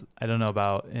U.S. I don't know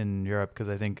about in Europe because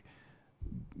I think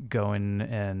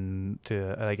going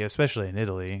especially in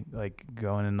Italy, like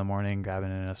going in the morning,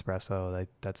 grabbing an espresso, like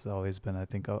that's always been, I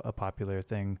think, a popular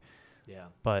thing. Yeah.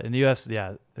 But in the U.S.,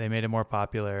 they made it more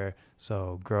popular,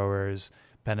 so growers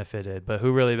benefited. But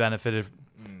who really benefited?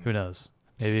 Who knows?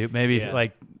 Maybe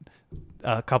like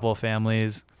a couple of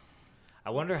families. I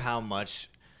wonder how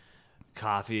much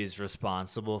coffee is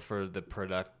responsible for the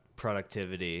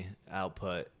productivity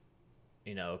output,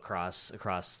 across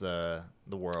the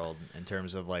world in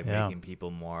terms of like making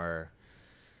people more,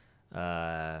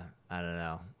 I don't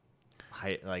know,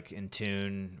 like in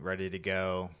tune, ready to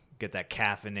go, get that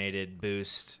caffeinated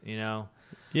boost, Yeah.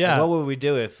 Like what would we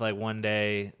do if like one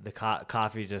day the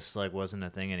coffee just like wasn't a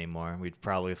thing anymore? We'd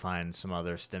probably find some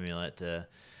other stimulant to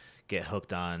get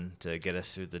hooked on to get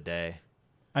us through the day.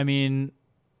 I mean,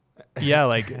 yeah,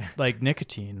 like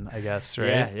nicotine, I guess,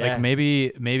 right? Yeah. Like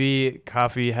maybe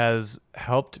coffee has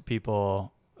helped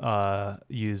people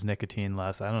use nicotine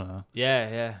less. I don't know.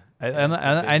 Yeah.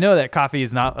 I know that coffee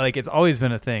is not like, it's always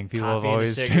been a thing. People have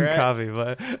always drank coffee,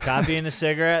 but coffee and a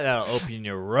cigarette, that'll open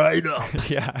you right up.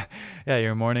 Yeah,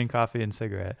 your morning coffee and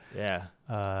cigarette. Yeah.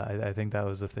 I think that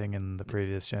was the thing in the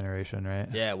previous generation, right?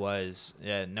 Yeah, it was.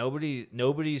 Yeah,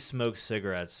 nobody smokes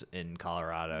cigarettes in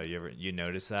Colorado. You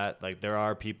notice that? Like there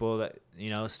are people that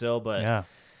still, but yeah,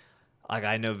 like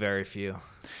I know very few.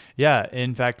 Yeah,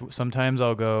 in fact, sometimes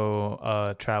I'll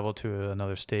go travel to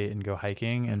another state and go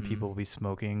hiking, and people will be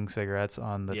smoking cigarettes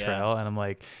on the trail, and I'm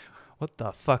like, what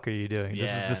the fuck are you doing? Yeah.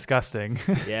 This is disgusting.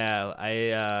 Yeah,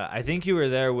 I think you were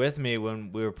there with me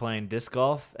when we were playing disc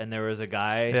golf, and there was a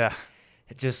guy. Yeah.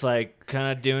 Just like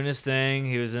kind of doing his thing.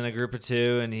 He was in a group of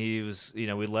two, and he was, we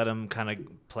let him kind of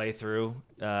play through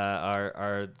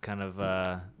our kind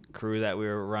of crew that we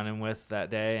were running with that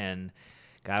day, and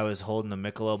guy was holding a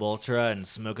Michelob Ultra and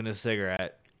smoking a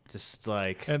cigarette, just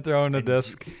like and throwing a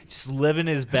disc, just living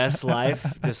his best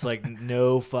life, just like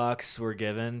no fucks were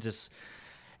given. Just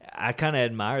I kind of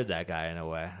admired that guy in a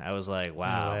way. I was like,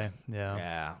 wow,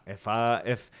 yeah. If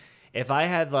I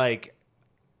had like,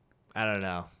 I don't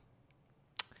know.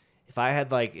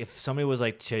 If somebody was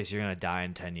like, Chase, you're going to die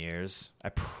in 10 years, I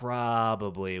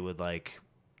probably would like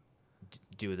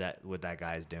do that what that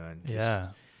guy's doing. Just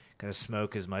going to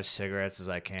smoke as much cigarettes as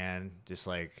I can. Just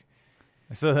like,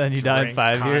 so then you die in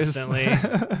 5 years.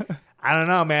 I don't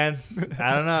know, man.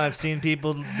 I don't know. I've seen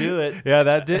people do it. Yeah,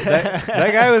 that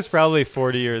guy was probably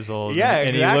 40 years old. Yeah,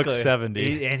 and exactly. he looks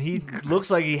 70. And he looks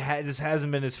like this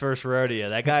hasn't been his first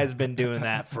rodeo. That guy's been doing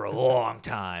that for a long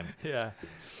time. Yeah.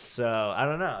 So I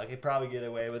don't know. I could probably get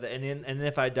away with it, and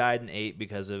if I died in 8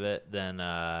 because of it, then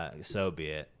so be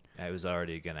it. It was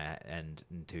already gonna end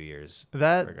in 2 years.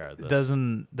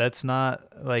 That's not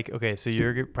like, okay. So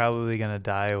you're probably gonna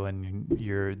die when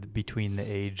you're between the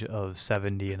age of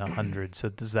 70 and 100. So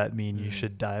does that mean you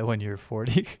should die when you're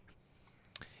 40?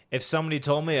 If somebody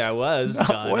told me I was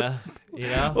gonna, You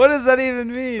know? What does that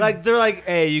even mean? Like they're like,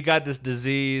 hey, you got this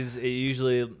disease. It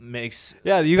usually makes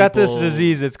you got this people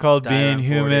disease. It's called die being around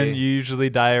human. 40. You usually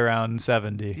die around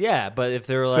 70. Yeah, but if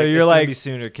they're So like, you're it's like, gonna be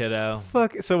sooner, kiddo.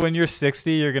 Fuck. So when you're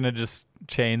 60, you're gonna just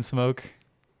chain smoke.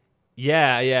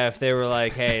 Yeah. If they were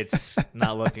like, hey, it's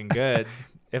not looking good.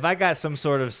 If I got some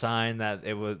sort of sign that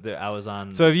that I was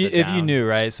on. So if you down, knew,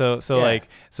 right? So Yeah.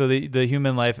 the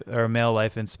human life or male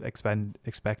life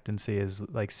expectancy is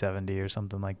like 70 or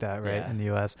something like that, right? Yeah. In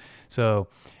the US. So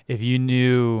if you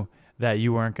knew that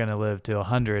you weren't going to live to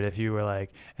 100, if you were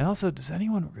like, and also, does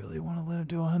anyone really want to live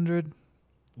to 100?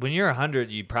 when you're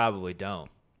 100, you probably don't.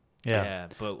 Yeah.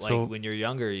 But like So- when you're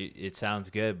younger, it sounds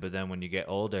good. But then when you get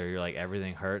older, you're like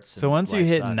everything hurts. So and once you life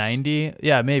hit sucks. 90,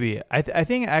 yeah, maybe. I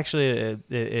think actually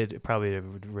it probably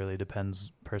really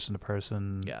depends person to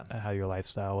person, Yeah. how your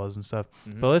lifestyle was and stuff.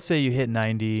 Mhm. But let's say you hit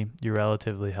 90, you're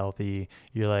relatively healthy.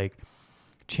 You're like,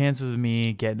 chances of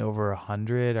me getting over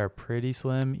 100 are pretty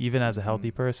slim, even as a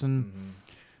healthy person. Mhm.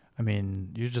 I mean,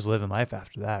 you're just living life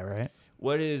after that, right?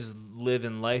 What does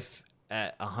living life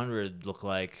at 100 look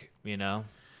like? You know.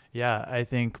 Yeah, I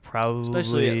think probably.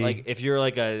 Especially like if you're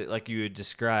like you had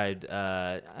described,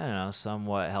 I don't know,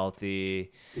 somewhat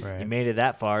healthy. Right. You made it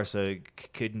that far, so you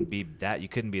couldn't be that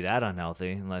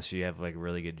unhealthy unless you have like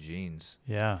really good genes.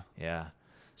 Yeah. Yeah.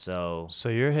 So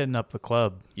you're hitting up the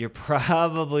club. you're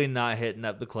probably not hitting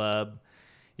up the club.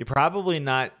 You're probably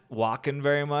not walking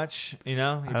very much. You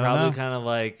know, you're I don't probably know. kind of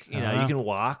like I don't you know. can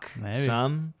walk Maybe.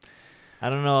 some. I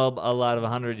don't know a lot of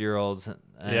 100-year-olds. And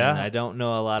Yeah. I don't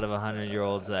know a lot of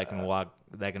 100-year-olds that can walk,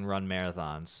 that can run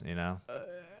marathons, you know?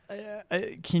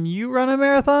 Can you run a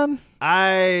marathon?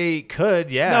 I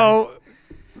could, yeah. No.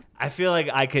 I feel like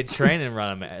I could train and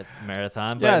run a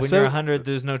marathon, but Yeah, when so- you're 100,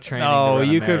 there's no training No, to run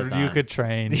you a could marathon.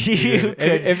 train. You could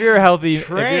if you're a healthy,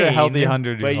 train, if you're a healthy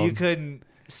 100-year-old. but you couldn't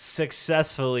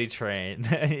successfully train.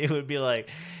 It would be like,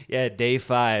 day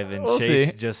 5, and We'll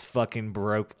Chase see. just fucking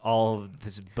broke all of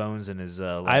his bones in his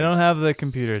legs. I don't have the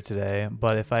computer today,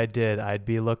 but if I did, I'd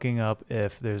be looking up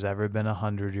if there's ever been a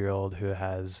 100-year-old who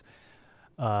has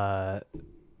ran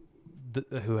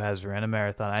a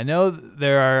marathon. I know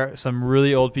there are some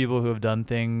really old people who have done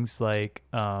things like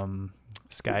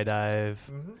skydive.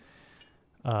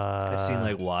 I've seen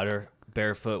like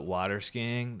barefoot water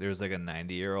skiing. There was like a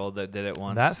 90-year-old that did it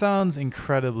once. That sounds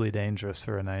incredibly dangerous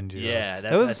for a 90-year-old.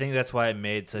 Yeah, I think that's why it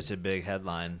made such a big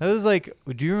headline. That was like,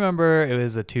 do you remember it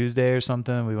was a Tuesday or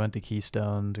something? We went to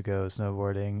Keystone to go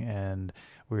snowboarding, and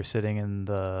we were sitting in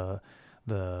the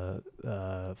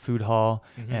food hall,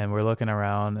 and we're looking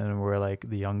around, and we're like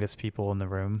the youngest people in the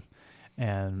room,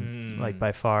 and like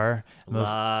by far, a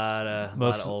lot of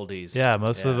oldies. Yeah,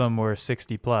 most of them were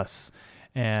 60 plus,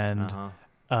 and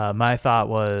my thought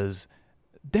was,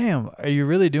 damn, are you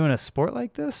really doing a sport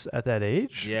like this at that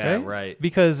age? Yeah, right.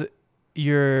 Because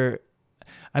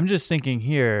I'm just thinking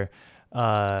here,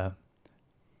 when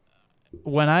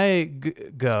I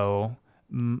go,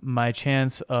 my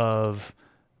chance of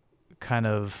kind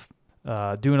of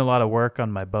doing a lot of work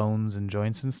on my bones and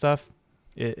joints and stuff,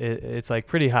 it's like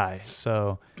pretty high.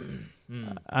 So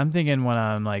I'm thinking when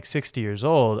I'm like 60 years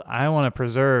old, I want to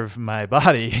preserve my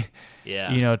body.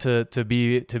 Yeah. To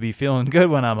be feeling good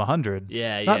when I'm 100.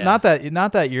 Yeah, Not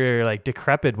that you're like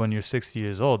decrepit when you're 60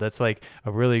 years old. That's like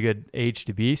a really good age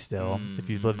to be still if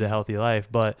you've lived a healthy life.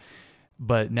 But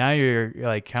now you're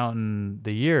like counting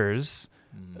the years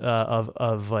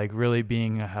of like really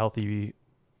being a healthy,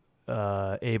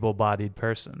 able-bodied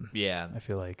person. Yeah. I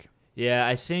feel like. Yeah,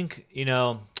 I think,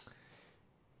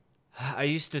 I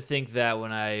used to think that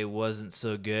when I wasn't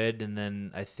so good, and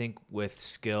then I think with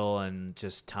skill and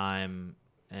just time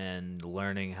and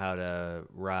learning how to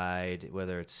ride,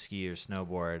 whether it's ski or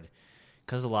snowboard,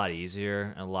 becomes a lot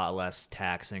easier and a lot less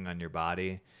taxing on your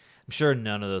body. I'm sure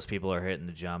none of those people are hitting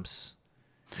the jumps,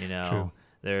 True.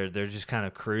 They're just kind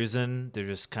of cruising. They're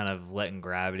just kind of letting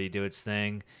gravity do its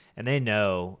thing, and they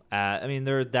know.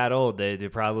 They're that old.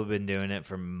 They've probably been doing it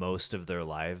for most of their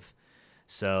life.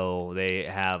 So they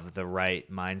have the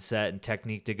right mindset and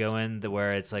technique to go in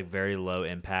where it's like very low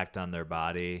impact on their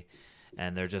body,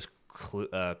 and they're just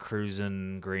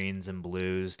cruising greens and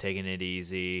blues, taking it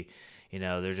easy.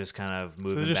 They're just kind of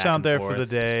moving. So they're just back out and there forth for the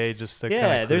day, just to yeah.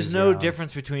 kind of There's cruise no around.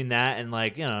 difference between that and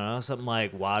like something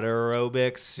like water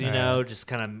aerobics. Just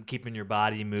kind of keeping your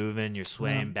body moving. You're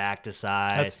swaying back to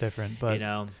side. That's different, but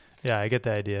yeah, I get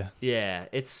the idea. Yeah,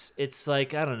 it's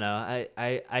like I don't know.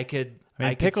 I could.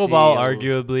 I could pickleball see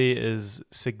arguably is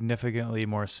significantly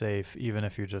more safe, even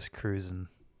if you're just cruising.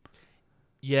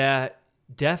 Yeah,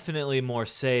 definitely more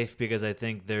safe because I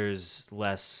think there's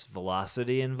less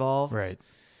velocity involved. Right.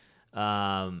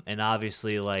 And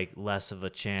obviously like less of a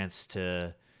chance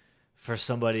for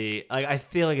somebody. Like I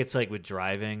feel like it's like with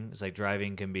driving. It's like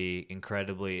driving can be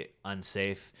incredibly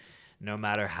unsafe, no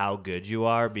matter how good you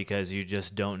are, because you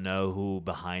just don't know who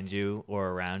behind you or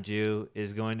around you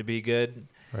is going to be good.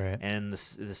 Right. And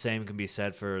the same can be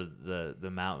said for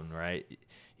the mountain, right?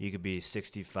 You could be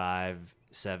 65,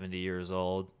 70 years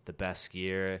old, the best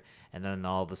skier, and then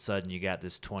all of a sudden you got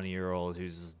this 20-year-old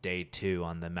who's day 2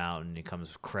 on the mountain. He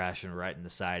comes crashing right in the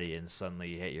side of you, and suddenly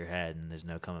you hit your head, and there's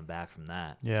no coming back from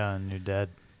that. Yeah, and you're dead.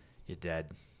 You're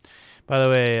dead. By the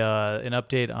way, an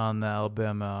update on the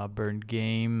Alabama-Auburn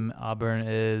game. Auburn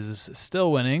is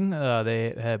still winning.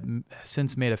 They have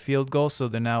since made a field goal, so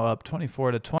they're now up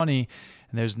 24-20,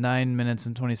 and there's 9 minutes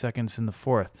and 20 seconds in the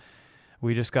fourth.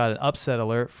 We just got an upset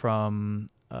alert from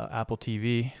Apple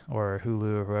TV or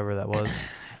Hulu or whoever that was.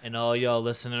 And all y'all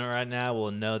listening right now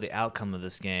will know the outcome of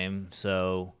this game.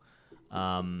 So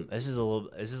this is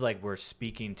like we're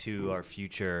speaking to our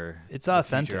future. It's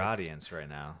authentic. Future audience right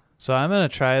now. So I'm gonna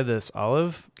try this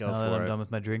olive. Go now for that I'm it. done with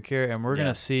my drink here, and we're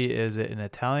gonna see: is it an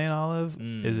Italian olive?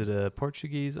 Is it a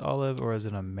Portuguese olive, or is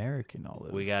it an American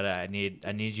olive? I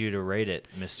need you to rate it,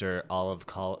 Mr. Olive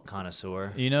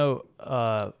Connoisseur. You know,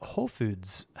 Whole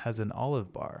Foods has an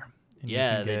olive bar. And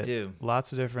Yeah, they do.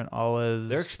 Lots of different olives.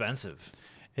 They're expensive.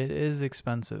 It is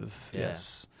expensive. Yeah.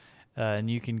 Yes, and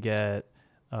you can get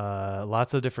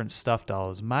lots of different stuffed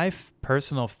olives. My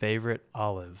personal favorite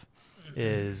olive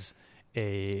is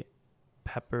a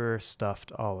pepper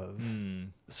stuffed olive.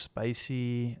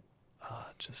 Spicy. Oh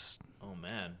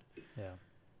man. Yeah.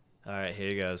 All right, here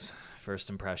he goes. First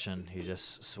impression. He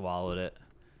just swallowed it.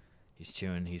 He's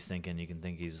chewing. He's thinking. You can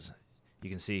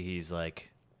see he's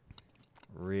like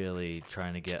really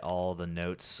trying to get all the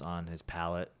notes on his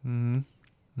palate. Yep.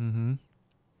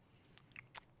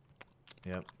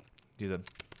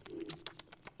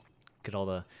 Get all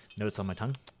the notes on my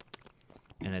tongue.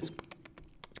 And it's.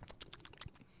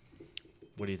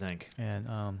 What do you think? And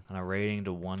on a rating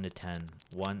to 1 to 10,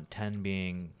 10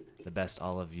 being the best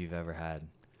olive you've ever had,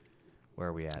 where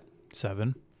are we at?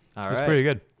 7. All It's right. pretty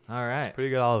good. All right.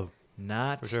 Pretty good olive.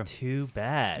 Not sure. too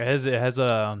bad. It has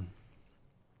a.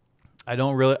 I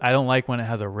don't like when it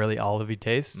has a really olivey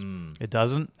taste. It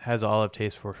doesn't. It has an olive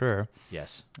taste for sure.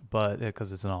 Yes. But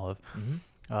because it's an olive. Mm-hmm.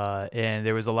 And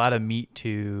there was a lot of meat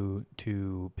to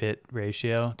pit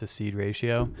ratio, to seed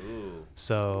ratio. Ooh.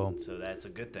 So that's a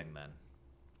good thing then.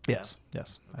 Yes,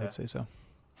 I would say so.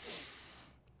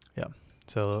 Yeah.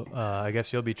 So I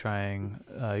guess you'll be trying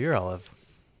your olive.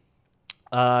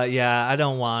 Yeah, I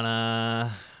don't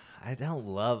love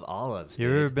olives. You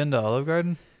dude. ever been to Olive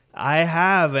Garden? I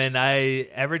have, and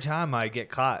every time I get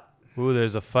caught. Ooh,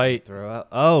 there's a fight. Throw up.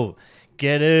 Oh,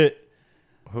 get it.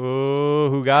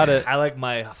 Who got it? I like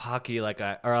my hockey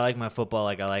I like my football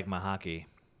like I like my hockey.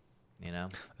 You know?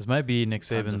 This might be Nick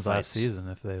Tons of Saban's last fights. season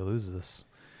if they lose this.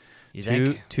 You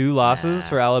think? Two losses Nah.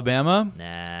 for Alabama?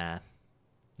 Nah.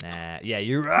 Yeah,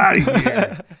 you're out of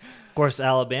here. Of course,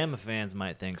 Alabama fans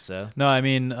might think so. No, I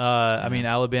mean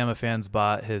Alabama fans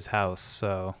bought his house,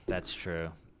 so That's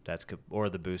true. Or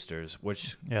the boosters,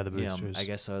 which yeah, the you know, boosters. I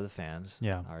guess are the fans.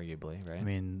 Yeah. Arguably, right? I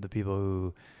mean, the people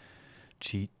who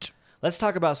cheat. Let's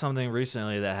talk about something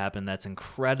recently that happened that's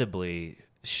incredibly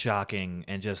shocking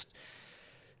and just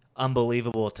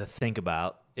unbelievable to think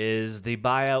about is the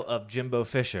buyout of Jimbo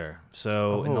Fisher.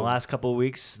 So in the last couple of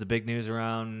weeks, the big news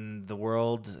around the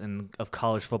world and of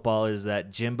college football is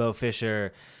that Jimbo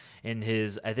Fisher, in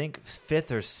his, I think,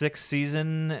 5th or 6th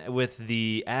season with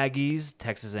the Aggies,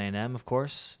 Texas A&M, of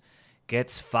course,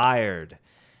 gets fired,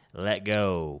 let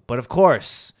go. But of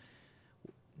course,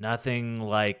 nothing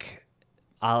like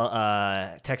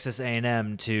Texas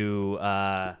A&M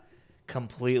to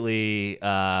completely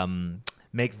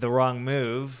make the wrong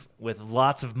move with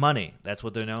lots of money. That's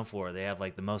what they're known for. They have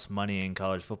like the most money in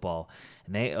college football,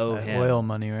 and they owe him Oil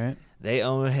money, right? They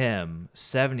owe him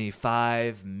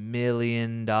 $75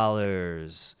 million,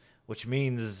 which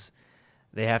means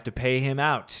they have to pay him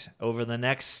out over the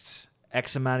next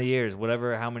X amount of years,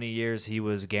 how many years he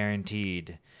was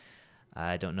guaranteed.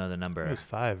 I don't know the number. It was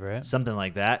 5, right? Something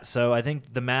like that. So I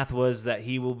think the math was that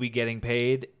he will be getting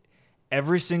paid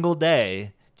every single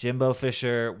day. Jimbo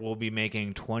Fisher will be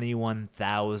making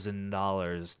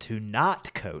 $21,000 to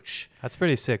not coach. That's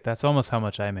pretty sick. That's almost how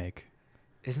much I make.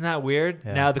 Isn't that weird?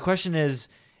 Yeah. Now, the question is,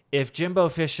 if Jimbo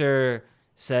Fisher,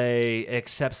 say,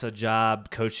 accepts a job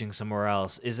coaching somewhere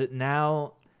else, is it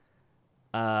now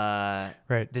right?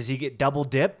 Does he get double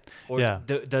dip? Or Yeah.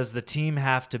 Does the team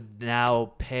have to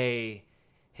now pay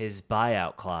his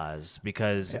buyout clause?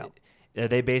 Because are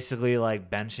they basically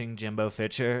like benching Jimbo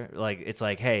Fisher? Like, it's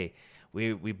like, hey,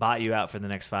 we bought you out for the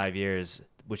next 5 years,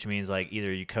 which means like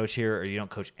either you coach here or you don't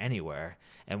coach anywhere.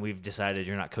 And we've decided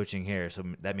you're not coaching here, so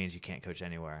that means you can't coach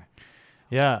anywhere.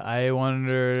 Yeah, I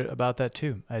wonder about that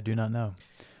too. I do not know.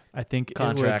 I think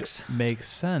Contracts. It would make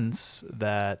sense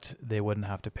that they wouldn't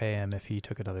have to pay him if he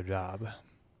took another job.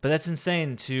 But that's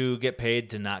insane to get paid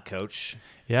to not coach.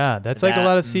 Yeah, that's like a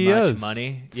lot of CEOs. Much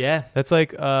money. Yeah. That's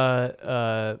like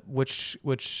which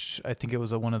I think it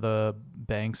was one of the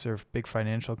banks or big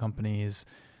financial companies.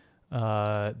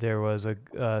 There was a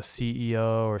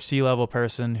CEO or C-level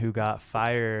person who got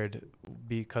fired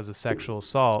because of sexual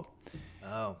assault.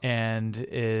 Oh. And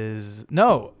it was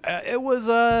no,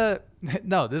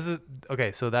 this is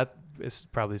okay. So that is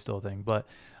probably still a thing, but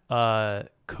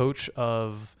coach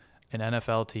of an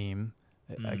NFL team.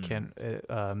 I can't.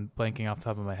 Blanking off the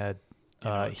top of my head. You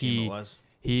know what team it was?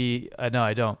 No,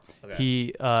 I don't. Okay.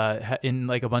 He in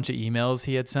like a bunch of emails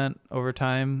he had sent over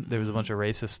time. There was a bunch of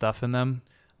racist stuff in them.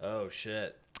 Oh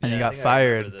shit! And he got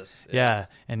fired. Yeah,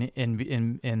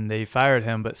 and they fired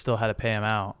him, but still had to pay him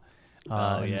out.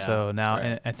 And so now,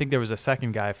 and I think there was a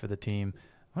second guy for the team.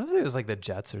 I want to say it was like the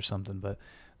Jets or something, but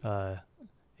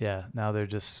yeah, now they're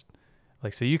just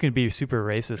like, so you can be super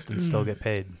racist and still get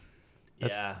paid.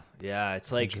 Yeah.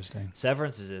 It's like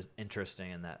severance is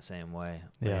interesting in that same way.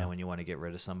 Yeah. When you want to get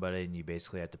rid of somebody and you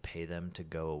basically have to pay them to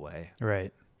go away.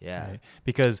 Right. Yeah. Right.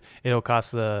 Because it'll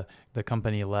cost the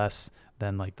company less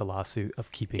than like the lawsuit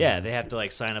of keeping. Yeah, them. They have to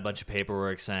like sign a bunch of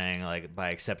paperwork saying like by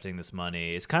accepting this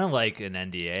money. It's kind of like an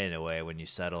NDA in a way when you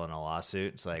settle in a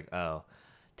lawsuit. It's like, oh,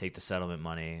 take the settlement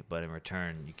money, but in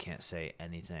return you can't say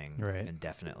anything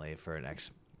indefinitely for an X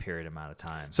period amount of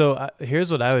time. So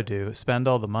here's what I would do: spend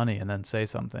all the money and then say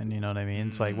something. You know what I mean?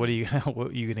 It's like, what are you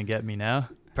gonna get me now?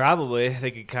 Probably they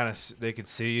could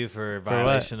sue you for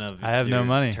violation of I have no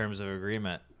money terms of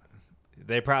agreement.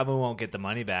 They probably won't get the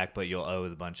money back, but you'll owe a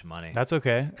bunch of money. That's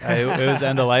okay. It was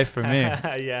end of life for me.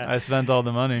 Yeah, I spent all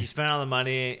the money. You spent all the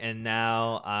money, and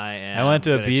now I went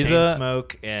to Ibiza, chain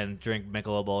smoke and drink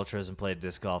Michelob Ultras and play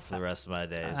disc golf for the rest of my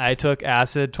days. I took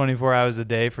acid 24 hours a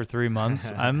day for 3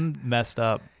 months. I'm messed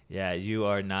up. Yeah, you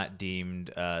are not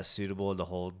deemed suitable to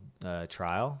hold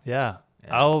trial. Yeah.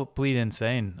 I'll plead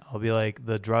insane. I'll be like,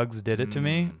 the drugs did it to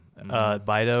me.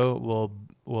 Bido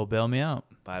will bail me out.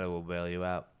 Bido will bail you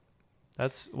out.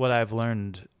 That's what I've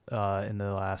learned in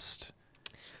the last.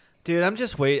 Dude, I'm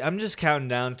just counting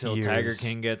down till years. Tiger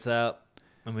King gets out,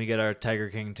 and we get our Tiger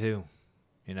King 2.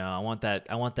 You know, I want that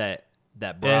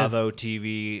Bravo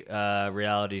TV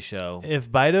reality show. If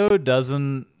Bido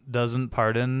doesn't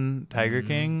pardon Tiger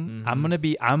King,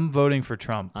 I'm voting for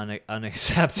Trump.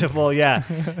 Unacceptable. Yeah,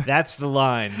 that's the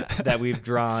line that we've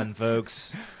drawn,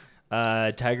 folks.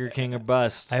 Tiger King or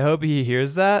bust. I hope he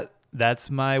hears that. That's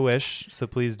my wish, so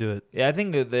please do it. Yeah, I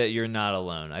think that you're not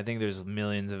alone. I think there's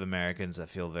millions of Americans that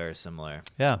feel very similar.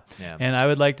 Yeah. And I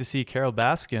would like to see Carol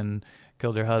Baskin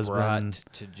killed her husband.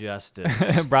 Brought to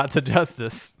justice. Brought to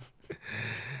justice.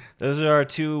 Those are our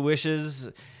 2 wishes.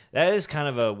 That is kind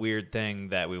of a weird thing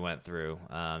that we went through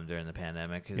during the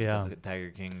pandemic. Is the Tiger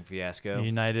King fiasco.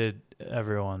 United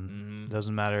everyone.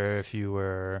 Doesn't matter if you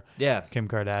were Kim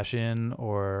Kardashian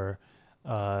or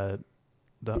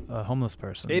a homeless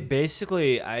person. It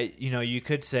basically, you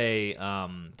could say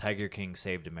Tiger King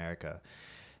saved America.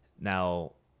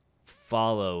 Now,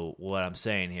 follow what I'm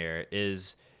saying here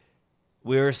is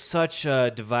we were such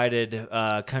a divided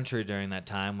country during that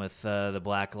time with the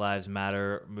Black Lives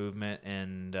Matter movement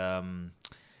and the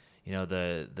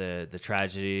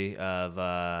tragedy of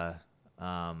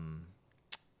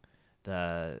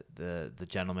the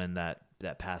gentleman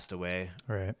that passed away.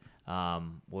 Right. What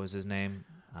was his name?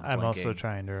 I'm also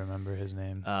trying to remember his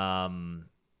name.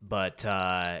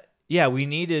 We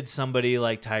needed somebody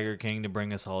like Tiger King to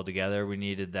bring us all together. We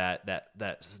needed that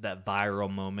viral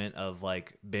moment of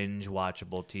like binge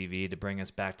watchable TV to bring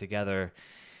us back together.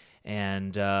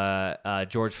 And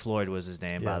George Floyd was his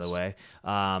name, by the way.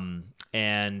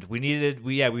 And we needed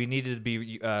to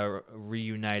be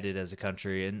reunited as a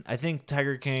country. And I think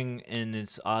Tiger King, in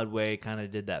its odd way, kind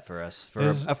of did that for us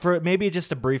for maybe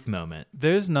just a brief moment.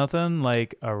 There's nothing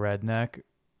like a redneck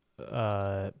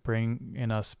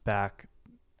bringing us back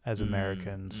as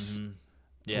Americans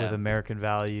with American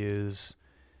values,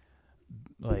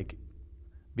 like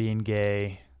being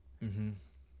gay,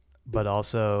 but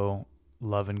also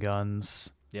loving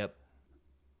guns. Yep.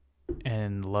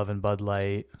 And loving Bud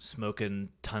Light. Smoking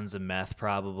tons of meth,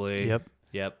 probably.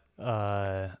 Yep.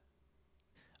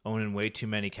 Owning way too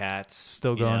many cats.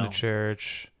 Still going to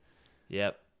church.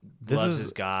 Yep. Loves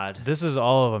his God. This is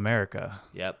all of America.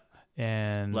 Yep.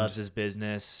 and loves his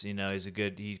business.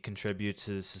 He contributes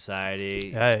to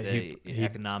society. Yeah, the he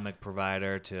economic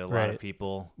provider to a lot of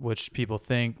people. which people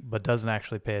think, but doesn't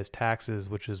actually pay his taxes,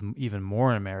 which is even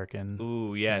more American.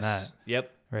 Ooh, yes.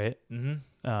 Yep. Right.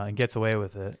 Mm-hmm. And gets away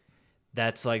with it.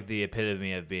 That's like the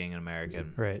epitome of being an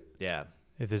American. Right. Yeah.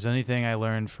 If there's anything I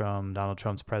learned from Donald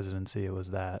Trump's presidency, it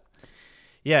was that.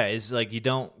 Yeah, it's like you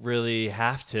don't really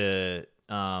have to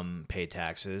pay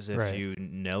taxes if you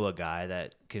know a guy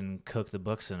that can cook the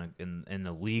books in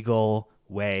the legal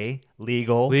way.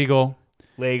 Legal.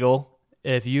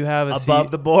 If you have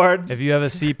above the board. If you have a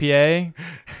CPA,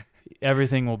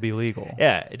 everything will be legal.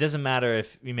 Yeah, it doesn't matter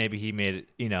if he made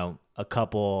a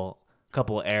couple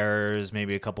errors,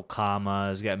 maybe a couple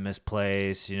commas got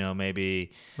misplaced,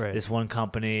 maybe this one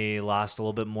company lost a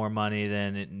little bit more money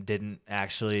than it didn't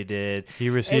actually did. He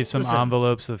received some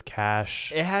envelopes of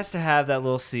cash. It has to have that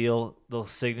little seal, little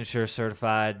signature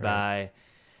certified by,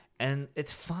 and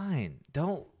it's fine.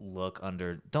 Don't look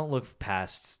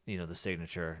past, the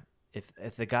signature.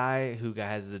 If the guy who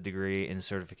has the degree and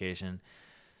certification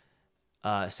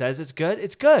says it's good,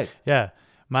 it's good. Yeah.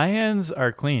 My hands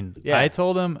are clean. Yeah. I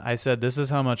told him, I said, this is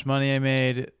how much money I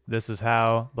made. This is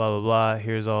how, blah, blah, blah.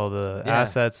 Here's all the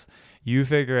assets. You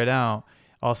figure it out.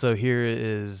 Also, here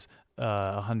is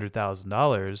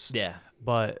 $100,000. Yeah.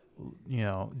 But,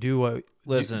 do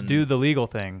the legal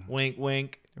thing. Wink,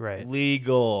 wink. Right.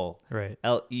 Legal. Right.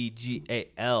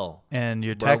 Legal. And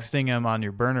you're texting him on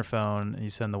your burner phone and you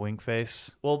send the wink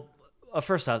face. Well,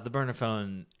 first off, the burner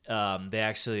phone,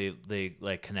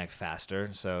 they connect faster,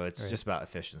 so it's just about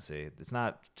efficiency. It's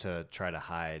not to try to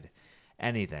hide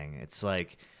anything. It's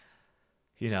like,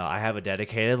 I have a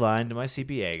dedicated line to my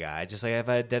CPA guy, just like I have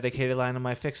a dedicated line to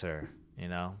my fixer,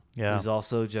 who's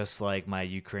also just like my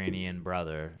Ukrainian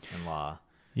brother-in-law.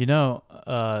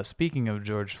 Speaking of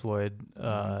George Floyd,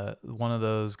 one of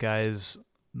those guys,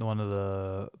 one of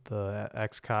the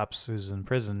ex-cops who's in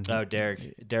prison. Oh,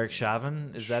 Derek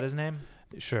Chauvin, is that his name?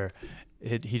 Sure.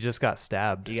 He just got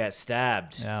stabbed. He got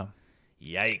stabbed. Yeah.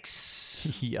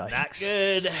 Yikes. Not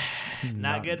good.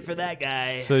 Not good for that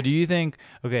guy. So do you think,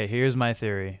 okay, here's my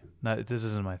theory. This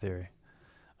isn't my theory.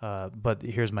 But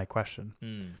here's my question.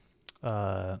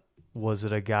 Was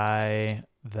it a guy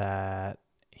that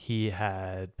he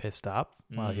had pissed off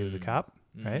while he was a cop?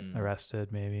 Right? Arrested,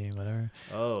 maybe, whatever.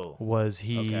 Oh. Was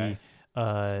he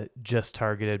just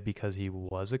targeted because he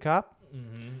was a cop?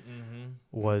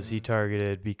 Was he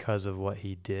targeted because of what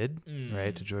he did,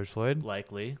 right, to George Floyd?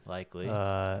 Likely.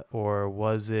 Or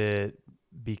was it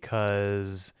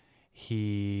because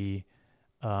he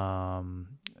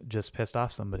just pissed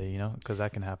off somebody, because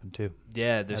that can happen too.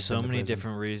 Yeah, there's so many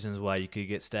different reasons why you could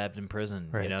get stabbed in prison,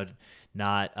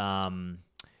 not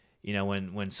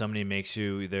when somebody makes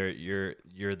you either you're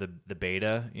the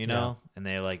beta, and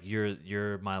they're like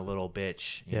you're my little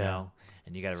bitch,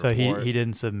 and you got to report. So he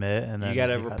didn't submit, and then you got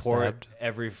to report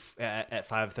at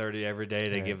 5:30 every day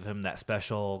to give him that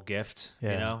special gift,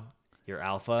 your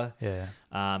alpha. Yeah.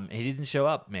 He didn't show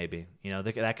up. Maybe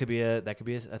that could be a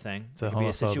thing. It's a could be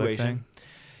a situation. Thing?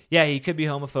 Yeah, he could be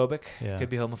homophobic. Yeah. Could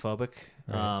be homophobic.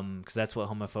 Right. Because that's what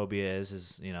homophobia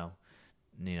is. Not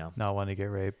wanting to get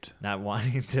raped, not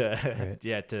wanting to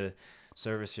to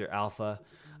service your alpha.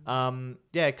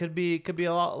 It could be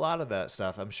a lot of that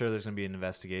stuff. I'm sure there's gonna be an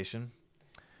investigation.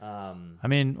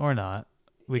 Or not.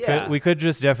 We could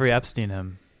just Jeffrey Epstein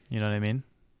him. You know what I mean?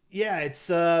 Yeah, it's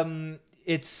there's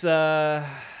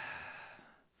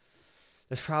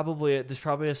probably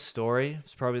a story.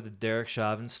 It's probably the Derek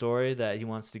Chauvin story that he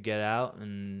wants to get out,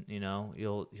 and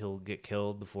he'll get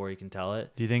killed before he can tell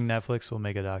it. Do you think Netflix will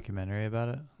make a documentary about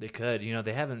it? They could.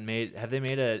 They haven't made. Have they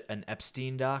made an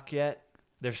Epstein doc yet?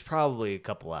 There's probably a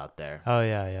couple out there. Oh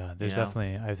yeah. There's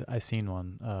definitely. I seen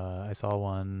one. I saw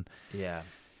one. Yeah.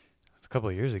 A couple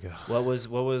of years ago. What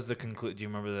was the conclusion? Do you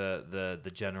remember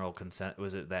the general consent?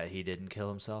 Was it that he didn't kill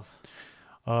himself?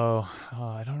 Oh,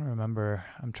 I don't remember.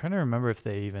 I'm trying to remember if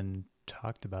they even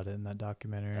talked about it in that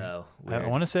documentary. Oh, I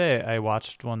want to say I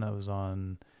watched one that was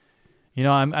on.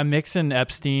 I'm mixing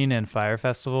Epstein and Fyre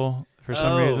Festival for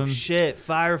some reason. Oh shit,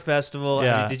 Fyre Festival.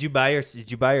 Yeah. Did you buy your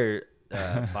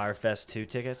Fyre Fest 2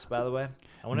 tickets? By the way,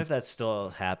 I wonder if that's still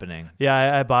happening.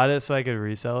 Yeah, I bought it so I could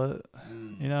resell it.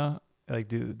 Like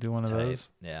do one of those.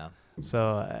 Yeah.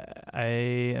 So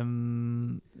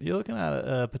you're looking at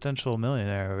a potential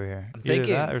millionaire over here. I'm Either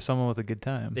thinking that or someone with a good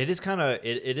time. It is kind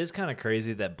of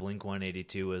crazy that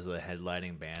Blink-182 was the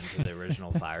headlining band to the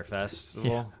original Fyre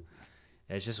Festival. Yeah.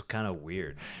 It's just kind of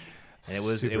weird. And it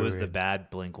was weird. the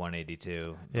bad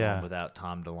Blink-182 without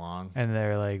Tom DeLonge. And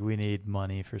they're like, we need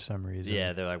money for some reason.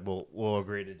 Yeah, they're like, we'll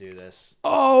agree to do this.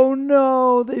 Oh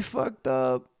no, they fucked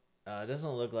up. It doesn't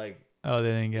look like. Oh, they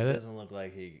didn't get It it? doesn't look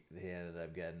like he ended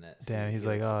up getting it. Damn, he's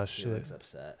like, oh, shit. He looks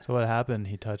upset. So what happened?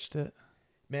 He touched it?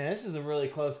 Man, this is a really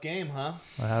close game, huh?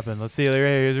 What happened? Let's see. Right here.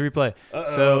 Here's a replay.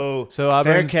 Uh-oh. So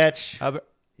Auburn's, fair catch.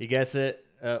 He gets it.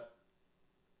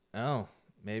 Oh,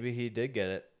 maybe he did get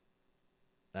it.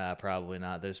 Probably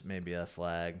not. There's maybe a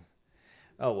flag.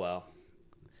 Oh, well.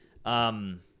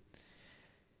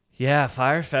 Yeah,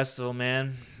 Fyre Festival,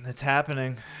 man. It's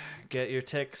happening. Get your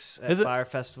ticks at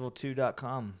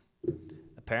firefestival2.com.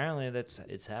 Apparently,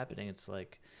 it's happening. It's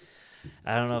like,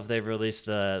 I don't know if they've released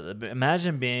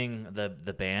imagine being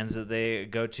the bands that they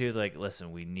go to. Like,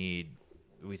 listen, we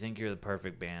think you're the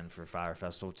perfect band for Fyre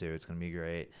Festival 2. It's going to be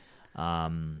great.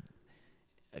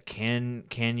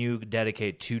 Can you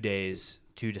dedicate 2 days,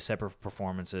 2 separate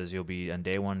performances? You'll be on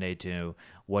day 1, day 2.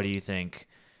 What do you think,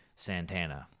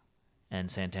 Santana?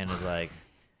 And Santana's like,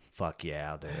 fuck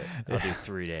yeah, I'll do it. I'll do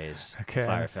 3 days. Okay.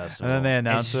 Fyre Festival. And then they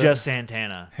announced it's just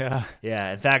Santana. Yeah.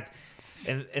 Yeah.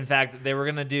 In fact, they were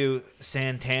gonna do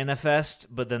Santana Fest,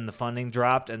 but then the funding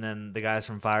dropped, and then the guys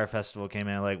from Fyre Festival came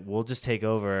in and like, we'll just take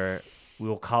over. We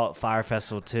will call it Fyre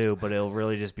Festival 2, but it'll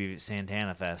really just be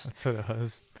Santana Fest. That's what it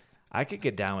was. I could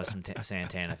get down with some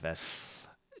Santana Fest.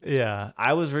 Yeah.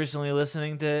 I was recently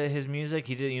listening to his music.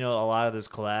 He did, a lot of those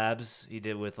collabs he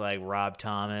did with like Rob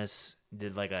Thomas.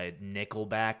 Did like a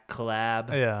Nickelback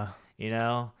collab. Yeah.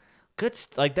 Good.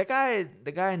 Like that guy.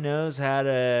 The guy knows how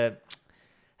to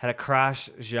cross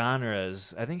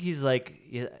genres. I think he's like.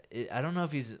 I don't know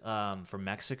if he's from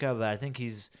Mexico, but I think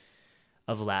he's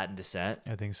of Latin descent.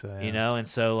 I think so. Yeah. And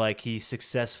so like he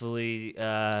successfully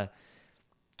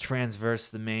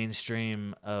transversed the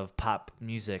mainstream of pop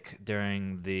music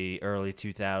during the early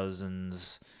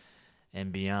 2000s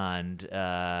and beyond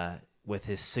with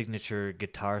his signature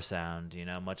guitar sound,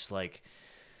 much like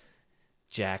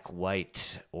Jack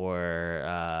White or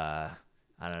I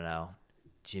don't know,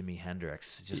 Jimi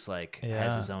Hendrix, just like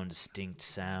has his own distinct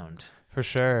sound. For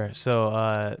sure. So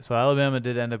Alabama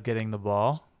did end up getting the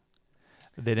ball.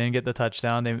 They didn't get the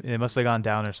touchdown. They must have gone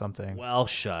down or something. Well,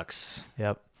 shucks.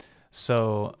 Yep.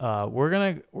 So we're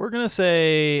gonna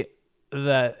say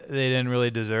that they didn't really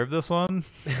deserve this one.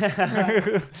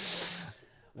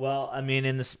 Well, I mean,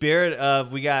 in the spirit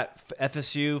of we got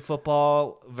FSU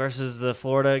football versus the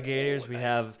Florida Gators, we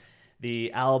have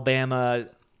the Alabama.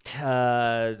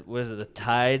 What is it? The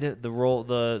Tide, the roll,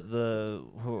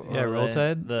 Roll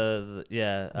Tide.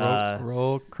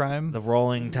 Roll Crime. The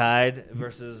Rolling Tide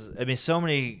versus. I mean, so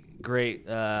many great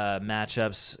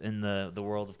matchups in the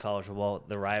world of college football.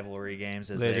 The rivalry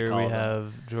games, as Later they call we them.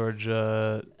 have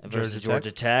Georgia versus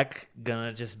Georgia Tech.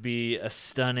 Gonna just be a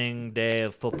stunning day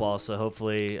of football. So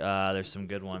hopefully there's some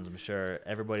good ones. I'm sure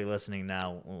everybody listening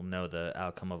now will know the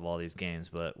outcome of all these games.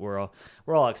 But we're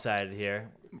all excited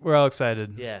here. We're all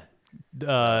excited. Yeah.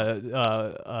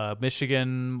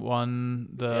 Michigan won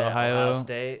the Ohio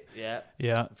State. Yeah.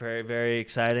 Yeah. Very, very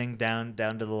exciting. Down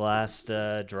to the last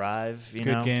drive.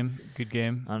 Good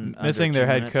game. Missing their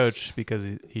head coach because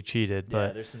he cheated. Yeah,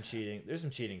 but there's some cheating. There's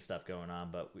some cheating stuff going on,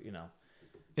 but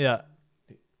Yeah.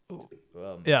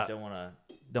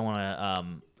 Don't want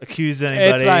to accuse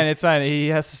anybody. It's fine. He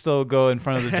has to still go in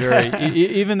front of the jury,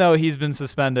 even though he's been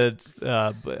suspended.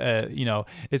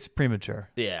 It's premature.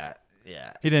 Yeah.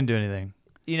 He didn't do anything.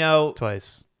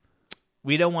 Twice.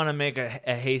 We don't want to make a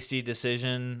hasty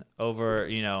decision over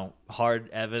hard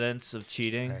evidence of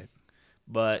cheating, right.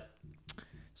 But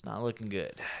it's not looking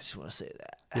good. I just want to say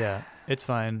that. Yeah, it's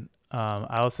fine.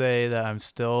 I'll say that I'm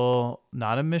still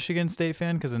not a Michigan State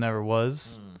fan because I never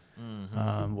was.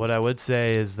 Mm-hmm. What I would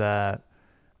say is that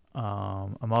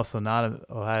I'm also not an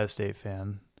Ohio State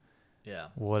fan. Yeah.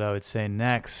 What I would say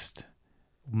next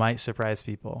might surprise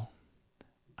people.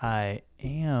 I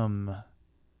am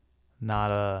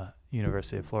not a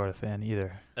University of Florida fan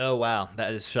either. Oh, wow.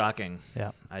 That is shocking.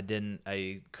 Yeah. I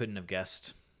couldn't have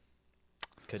guessed.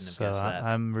 Guessed that.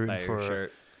 I'm rooting by for your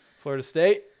shirt. Florida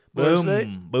State.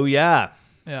 Boom. Booyah.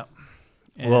 Yeah.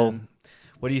 Well,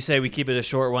 what do you say we keep it a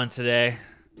short one today?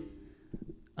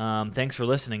 Thanks for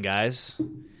listening, guys.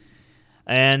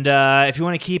 And if you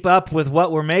want to keep up with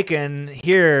what we're making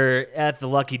here at the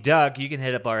Lucky Duck, you can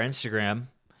hit up our Instagram.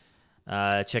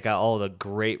 Check out all the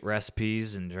great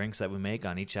recipes and drinks that we make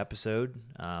on each episode.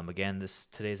 Again,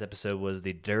 today's episode was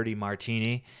the Dirty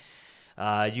Martini.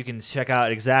 You can check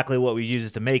out exactly what we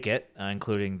use to make it,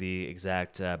 including the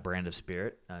exact brand of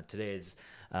spirit. Today is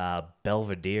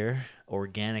Belvedere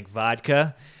Organic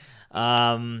Vodka.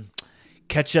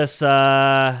 Catch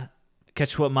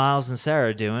what Myles and Sarah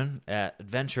are doing at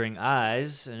Adventuring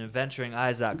Eyes and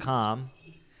adventuringeyes.com.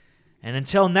 And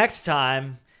until next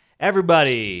time,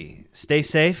 everybody, stay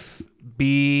safe,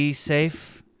 be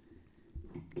safe,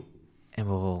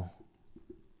 and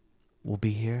we'll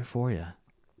be here for you.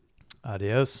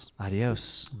 Adios.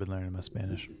 Adios. I've been learning my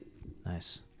Spanish.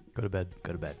 Nice. Go to bed.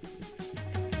 Go to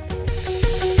bed.